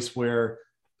this place where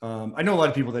I know a lot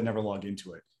of people that never log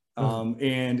into it,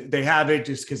 and they have it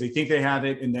just because they think they have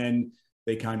it, and then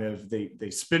they kind of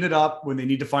they spin it up when they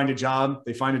need to find a job.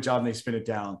 They find a job and they spin it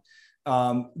down.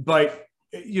 But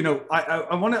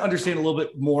I want to understand a little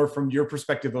bit more from your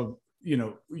perspective of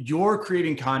you're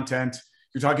creating content,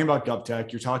 you're talking about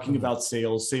GovTech, you're talking about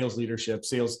sales leadership,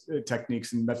 sales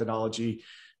techniques and methodology.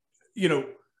 You know,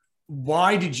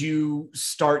 why did you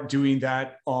start doing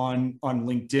that on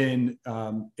LinkedIn?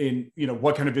 And, you know,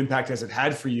 what kind of impact has it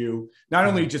had for you? Not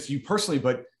only just you personally,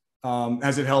 but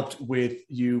has it helped with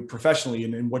you professionally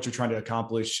and what you're trying to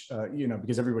accomplish, you know,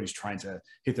 because everybody's trying to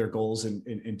hit their goals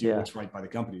and do what's right by the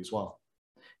company as well.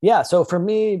 Yeah. So for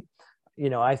me, you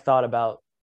know, I thought about,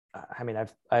 I mean,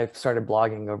 I've started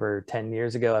blogging over 10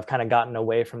 years ago. I've kind of gotten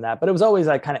away from that, but it was always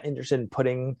like kind of interested in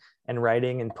putting and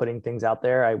writing and putting things out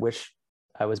there. I wish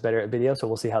I was better at video, so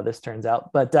we'll see how this turns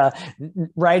out. But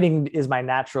writing is my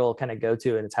natural kind of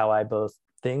go-to, and it's how I both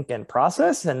think and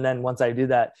process. And then once I do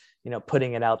that, you know,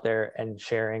 putting it out there and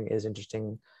sharing is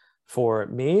interesting for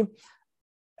me.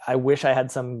 I wish I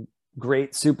had some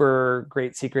super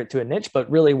great secret to a niche, but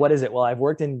really, what is it? Well, I've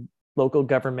worked in local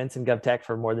governments and GovTech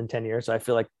for more than 10 years. So I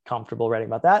feel like comfortable writing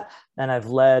about that. And I've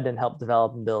led and helped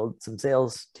develop and build some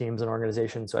sales teams and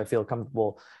organizations. So I feel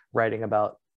comfortable writing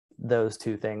about those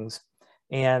two things.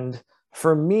 And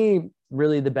for me,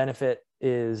 really the benefit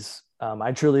is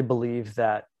I truly believe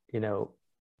that, you know,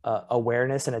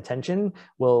 awareness and attention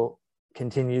will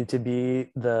continue to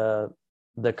be the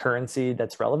currency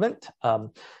that's relevant.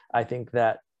 I think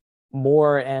that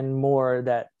more and more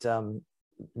that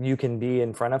you can be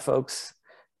in front of folks,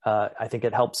 I think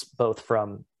it helps both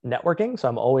from networking. So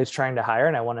I'm always trying to hire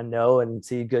and I want to know and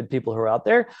see good people who are out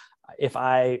there. If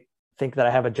I think that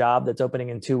I have a job that's opening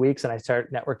in 2 weeks and I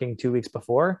start networking 2 weeks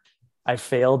before, I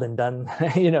failed and done,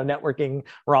 you know, networking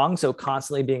wrong. So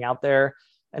constantly being out there.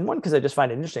 And one, because I just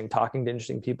find it interesting talking to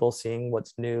interesting people, seeing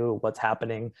what's new, what's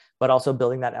happening, but also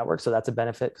building that network. So that's a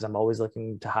benefit because I'm always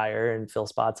looking to hire and fill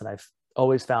spots. And I've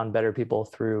always found better people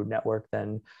through network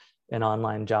than an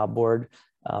online job board.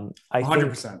 I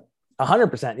 100%. think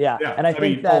 100%. Yeah. Yeah. And I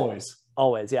think that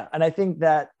always. Yeah. And I think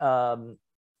that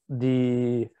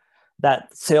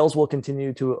that sales will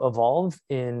continue to evolve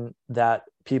in that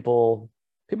people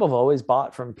have always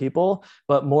bought from people,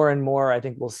 but more and more, I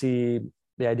think we'll see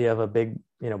the idea of a big,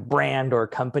 you know, brand or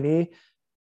company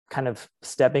kind of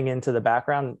stepping into the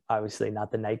background. Obviously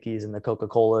not the Nikes and the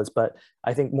Coca-Colas, but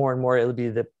I think more and more it'll be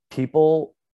the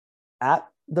people at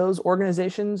those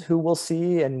organizations who will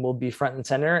see and will be front and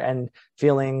center and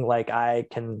feeling like I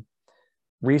can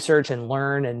research and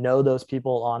learn and know those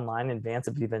people online in advance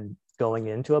of even going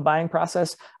into a buying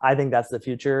process. I think that's the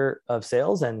future of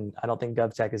sales. And I don't think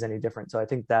GovTech is any different. So I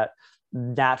think that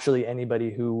naturally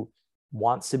anybody who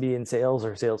wants to be in sales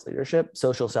or sales leadership,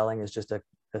 social selling is just a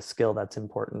skill that's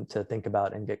important to think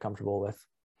about and get comfortable with.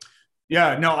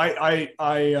 Yeah, no, I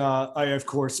of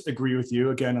course agree with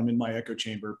you. Again, I'm in my echo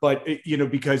chamber, but you know,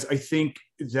 because I think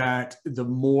that the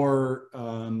more,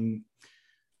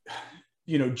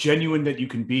 you know, genuine that you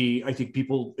can be, I think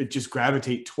people just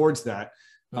gravitate towards that.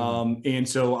 And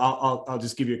so I'll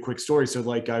just give you a quick story. So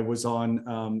like I was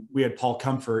on, we had Paul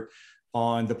Comfort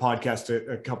on the podcast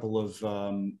a couple of,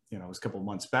 you know, it was a couple of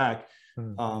months back.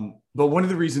 But one of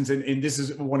the reasons, and this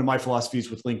is one of my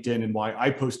philosophies with LinkedIn and why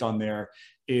I post on there,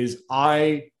 is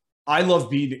I love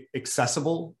being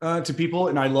accessible to people,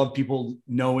 and I love people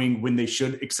knowing when they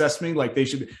should access me. Like they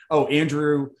should, oh,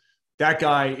 Andrew, that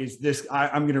guy is this,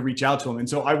 I'm going to reach out to him. And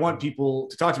so I want people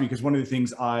to talk to me because one of the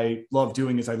things I love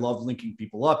doing is I love linking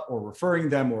people up or referring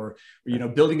them or you know,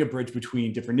 building a bridge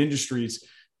between different industries.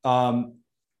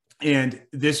 And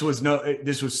this was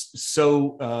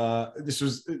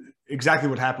exactly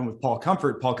what happened with Paul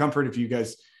Comfort. Paul Comfort, if you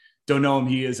guys don't know him,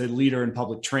 he is a leader in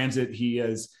public transit. He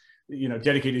has, you know,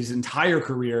 dedicated his entire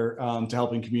career to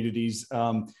helping communities.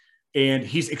 And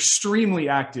he's extremely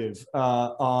active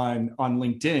on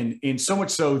LinkedIn, and so much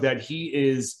so that he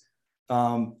is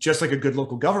just like a good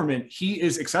local government. He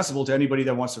is accessible to anybody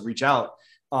that wants to reach out.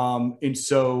 And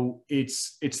so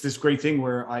it's this great thing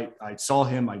where I saw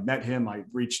him, I met him, I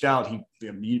reached out, he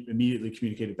immediately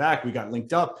communicated back, we got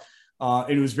linked up,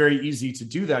 and it was very easy to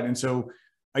do that. And so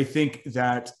I think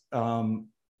that,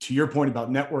 to your point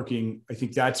about networking, I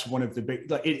think that's one of the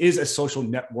big, like, it is a social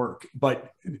network,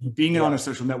 but being on a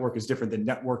social network is different than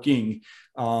networking.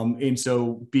 And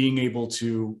so being able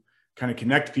to kind of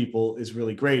connect people is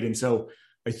really great. And so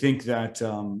I think that,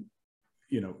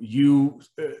 you know, you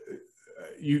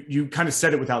kind of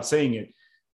said it without saying it,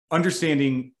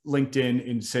 understanding LinkedIn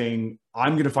and saying,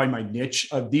 I'm going to find my niche.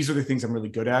 These are the things I'm really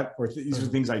good at, or these are the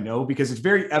things I know, because it's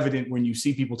very evident when you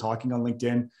see people talking on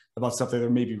LinkedIn about stuff that they're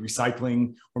maybe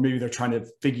recycling, or maybe they're trying to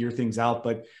figure things out.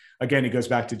 But again, it goes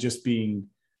back to just being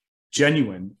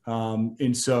genuine.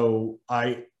 And so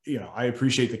I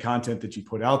appreciate the content that you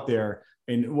put out there,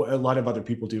 and a lot of other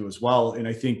people do as well. And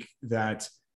I think that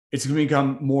it's going to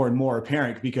become more and more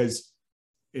apparent, because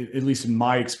at least in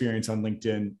my experience on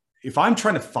LinkedIn, if I'm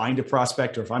trying to find a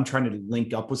prospect or if I'm trying to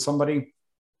link up with somebody,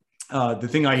 the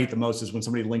thing I hate the most is when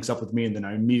somebody links up with me and then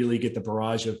I immediately get the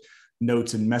barrage of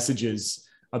notes and messages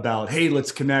about, hey,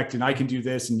 let's connect and I can do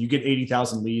this. And you get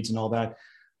 80,000 leads and all that.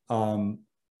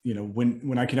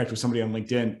 When I connect with somebody on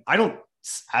LinkedIn, I don't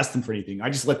ask them for anything. I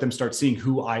just let them start seeing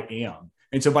who I am.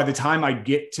 And so by the time I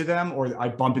get to them or I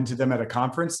bump into them at a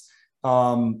conference,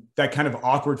 that kind of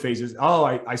awkward phase is, oh,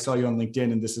 I saw you on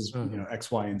LinkedIn and this is,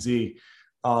 X, Y, and Z.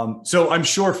 So I'm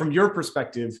sure from your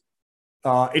perspective,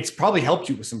 it's probably helped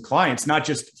you with some clients, not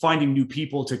just finding new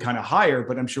people to kind of hire,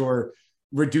 but I'm sure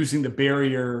reducing the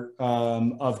barrier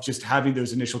of just having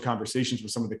those initial conversations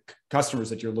with some of the customers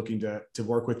that you're looking to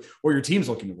work with or your team's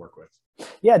looking to work with.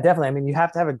 Yeah, definitely. I mean, you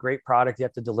have to have a great product. You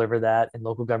have to deliver that. In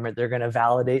local government, they're going to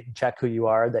validate and check who you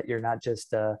are, that you're not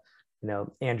just,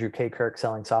 Andrew K. Kirk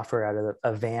selling software out of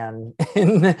a van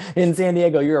in San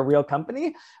Diego. You're a real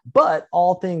company, but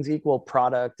all things equal,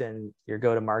 product and your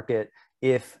go-to-market.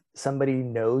 If somebody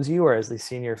knows you or has they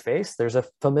seen your face, there's a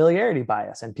familiarity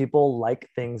bias and people like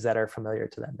things that are familiar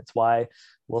to them. It's why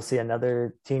we'll see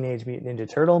another Teenage Mutant Ninja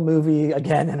Turtle movie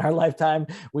again in our lifetime.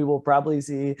 We will probably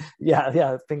see,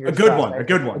 fingers a good crossed, one, right? a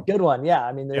good one. A good one. Yeah.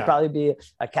 I mean, there'll probably be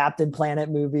a Captain Planet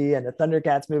movie and a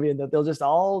Thundercats movie, and they'll just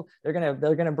they're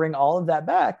going to bring all of that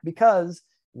back because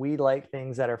we like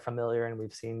things that are familiar and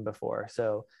we've seen before.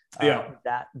 So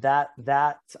that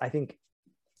I think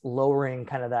lowering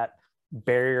kind of that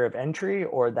barrier of entry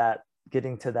or that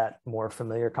getting to that more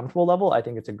familiar, comfortable level, I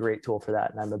think it's a great tool for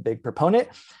that. And I'm a big proponent.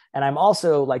 And I'm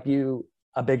also, like you,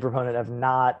 a big proponent of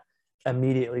not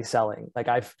immediately selling. Like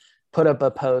I've put up a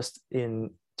post in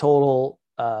total,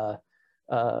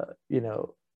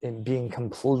 in being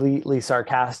completely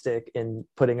sarcastic in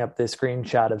putting up this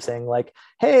screenshot of saying like,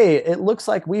 hey, it looks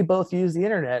like we both use the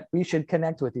internet. We should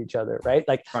connect with each other, right?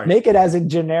 Like make it as a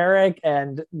generic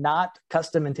and not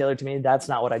custom and tailored to me. That's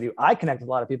not what I do. I connect with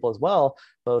a lot of people as well,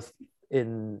 both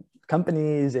in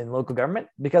companies and local government,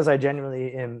 because I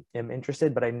genuinely am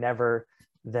interested, but I never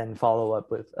then follow up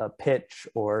with a pitch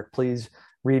or please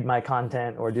read my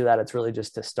content or do that. It's really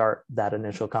just to start that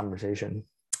initial conversation.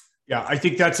 Yeah, I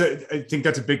think that's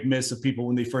a big miss of people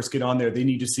when they first get on there. They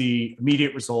need to see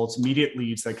immediate results, immediate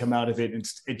leads that come out of it. And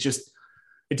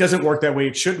it doesn't work that way.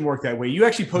 It shouldn't work that way. You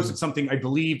actually posted something, I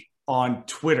believe, on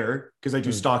Twitter, because I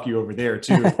do stalk you over there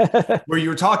too, where you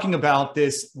were talking about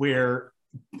this, where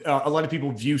a lot of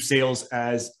people view sales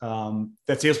as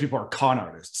that salespeople are con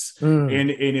artists. And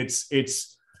it's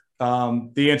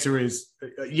the answer is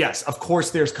yes, of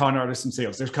course there's con artists in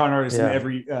sales. There's con artists in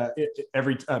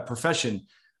every profession.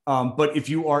 But if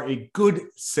you are a good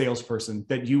salesperson,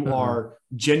 that you are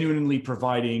genuinely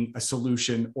providing a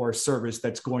solution or a service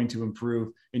that's going to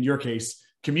improve, in your case,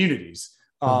 communities.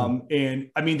 And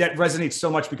I mean, that resonates so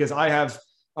much because I'm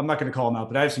not going to call them out,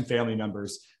 but I have some family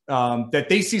members that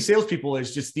they see salespeople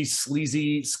as just these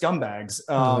sleazy scumbags.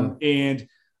 And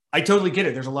I totally get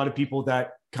it. There's a lot of people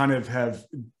that kind of have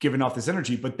given off this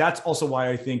energy, but that's also why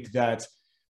I think that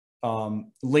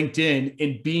LinkedIn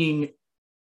and being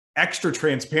extra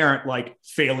transparent, like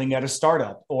failing at a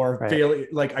startup or failing,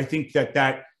 like I think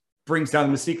that brings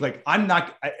down the mystique. Like I'm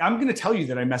going to tell you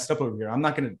that I messed up over here. I'm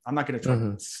not going to try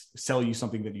to sell you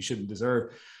something that you shouldn't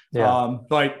deserve.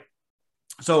 But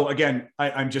so again,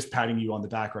 I'm just patting you on the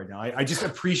back right now. I just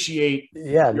appreciate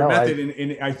your method.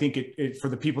 And I think it for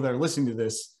the people that are listening to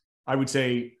this, I would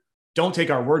say, don't take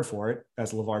our word for it,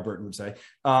 as LeVar Burton would say.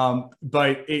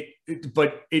 But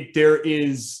there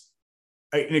is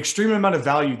an extreme amount of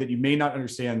value that you may not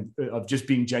understand of just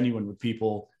being genuine with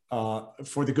people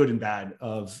for the good and bad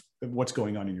of what's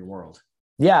going on in your world.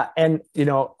 Yeah. And,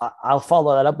 I'll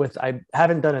follow that up with, I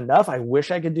haven't done enough. I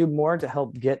wish I could do more to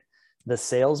help get the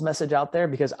sales message out there,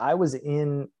 because I was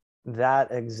in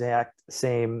that exact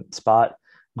same spot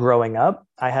growing up.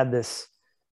 I had this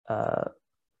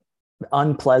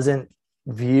unpleasant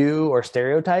view or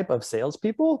stereotype of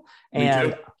salespeople.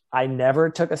 And I never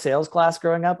took a sales class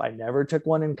growing up. I never took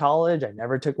one in college. I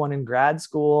never took one in grad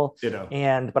school.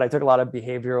 But I took a lot of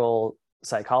behavioral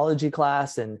psychology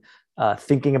class and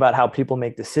thinking about how people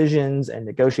make decisions and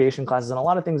negotiation classes and a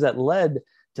lot of things that led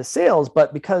to sales.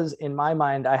 But because in my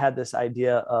mind, I had this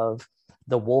idea of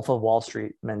the Wolf of Wall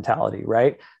Street mentality,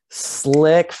 right?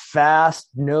 Slick, fast.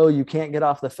 No, you can't get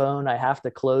off the phone. I have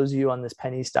to close you on this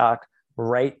penny stock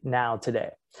right now, today.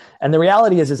 And the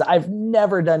reality is I've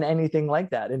never done anything like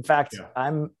that. In fact,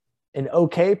 I'm an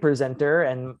okay presenter,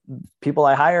 and people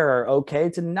I hire are okay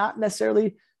to not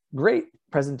necessarily great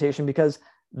presentation, because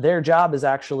their job is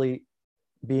actually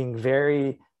being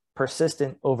very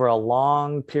persistent over a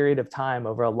long period of time,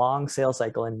 over a long sales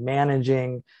cycle, and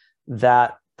managing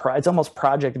that it's almost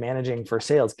project managing for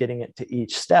sales, getting it to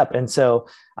each step. And so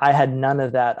I had none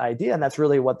of that idea. And that's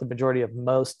really what the majority of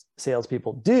most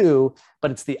salespeople do,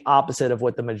 but it's the opposite of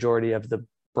what the majority of the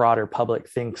broader public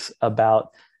thinks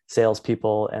about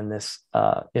salespeople and this,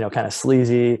 kind of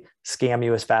sleazy, scam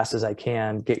you as fast as I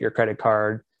can, get your credit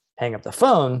card, hang up the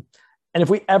phone. And if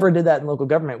we ever did that in local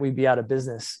government, we'd be out of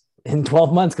business in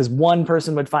 12 months because one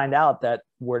person would find out that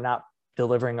we're not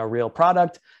delivering a real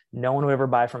product. No one would ever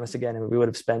buy from us again. And we would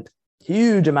have spent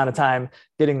huge amount of time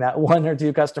getting that 1 or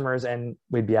 2 customers and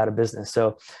we'd be out of business.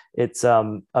 So it's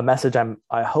a message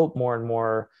I hope more and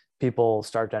more people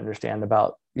start to understand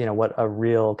about, what a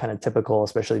real kind of typical,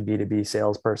 especially B2B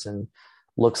salesperson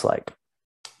looks like.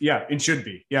 Yeah, it should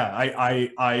be. Yeah,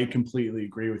 I completely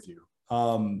agree with you.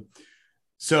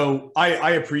 So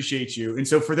I appreciate you. And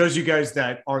so for those of you guys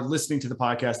that are listening to the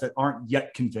podcast that aren't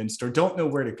yet convinced or don't know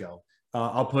where to go,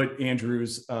 I'll put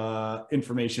Andrew's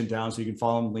information down so you can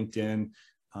follow him on LinkedIn.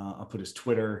 I'll put his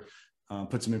Twitter,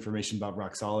 put some information about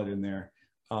Rock Solid in there.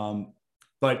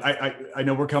 But I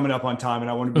know we're coming up on time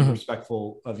and I want to be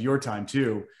respectful of your time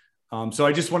too. So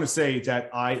I just want to say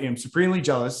that I am supremely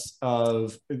jealous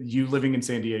of you living in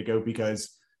San Diego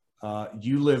because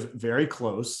you live very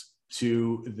close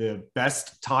to the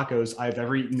best tacos I've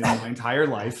ever eaten in my entire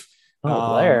life.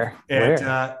 Where?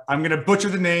 I'm going to butcher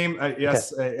the name.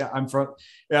 Yes, okay. I'm from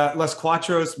Las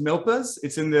Cuatro Milpas.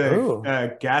 It's in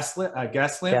the Gaslamp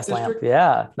district.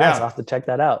 Yeah, nice. I'll have to check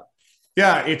that out.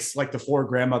 Yeah, it's like the Four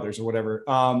Grandmothers or whatever.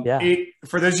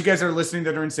 For those of you guys that are listening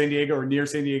that are in San Diego or near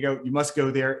San Diego, you must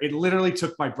go there. It literally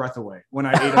took my breath away when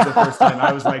I ate it the first time.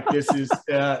 I was like,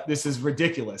 this is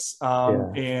ridiculous.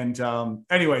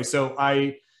 Anyway, so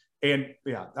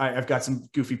I've got some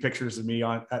goofy pictures of me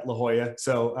at La Jolla.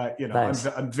 So, nice.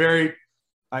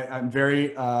 I'm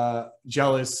very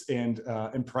jealous and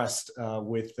impressed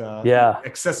with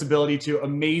accessibility to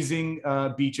amazing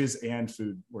beaches and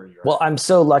food where you're. Well, I'm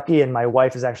so lucky, and my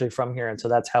wife is actually from here, and so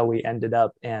that's how we ended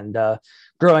up. And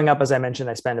growing up, as I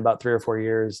mentioned, I spent about 3 or 4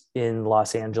 years in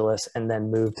Los Angeles, and then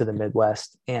moved to the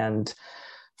Midwest. And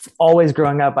always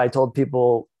growing up, I told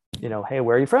people, hey,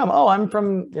 where are you from? Oh, I'm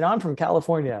from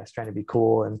California. I was trying to be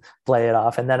cool and play it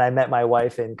off. And then I met my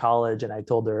wife in college and I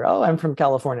told her, oh, I'm from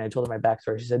California. I told her my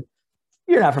backstory. She said,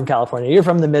 you're not from California. You're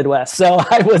from the Midwest. So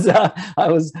I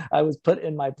was put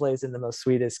in my place in the most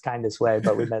sweetest, kindest way,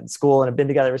 but we met in school and have been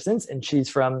together ever since. And she's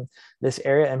from this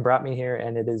area and brought me here.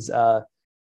 And it is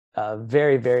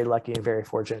very, very lucky and very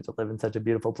fortunate to live in such a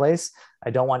beautiful place.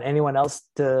 I don't want anyone else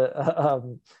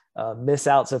to miss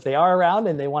out. So if they are around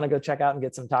and they want to go check out and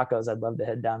get some tacos, I'd love to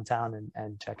head downtown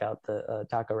and check out the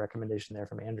taco recommendation there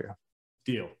from Andrew.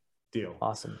 Deal.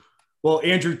 Awesome. Well,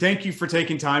 Andrew, thank you for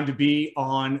taking time to be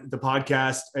on the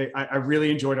podcast. I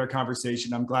really enjoyed our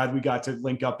conversation. I'm glad we got to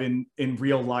link up in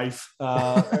real life,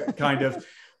 kind of.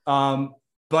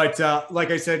 But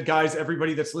like I said, guys,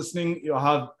 everybody that's listening, you'll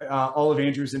have all of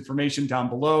Andrew's information down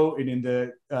below and in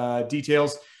the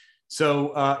details.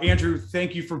 So, Andrew,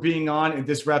 thank you for being on. And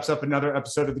this wraps up another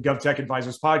episode of the GovTech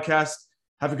Advisors podcast.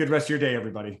 Have a good rest of your day,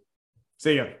 everybody.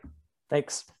 See ya.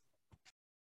 Thanks.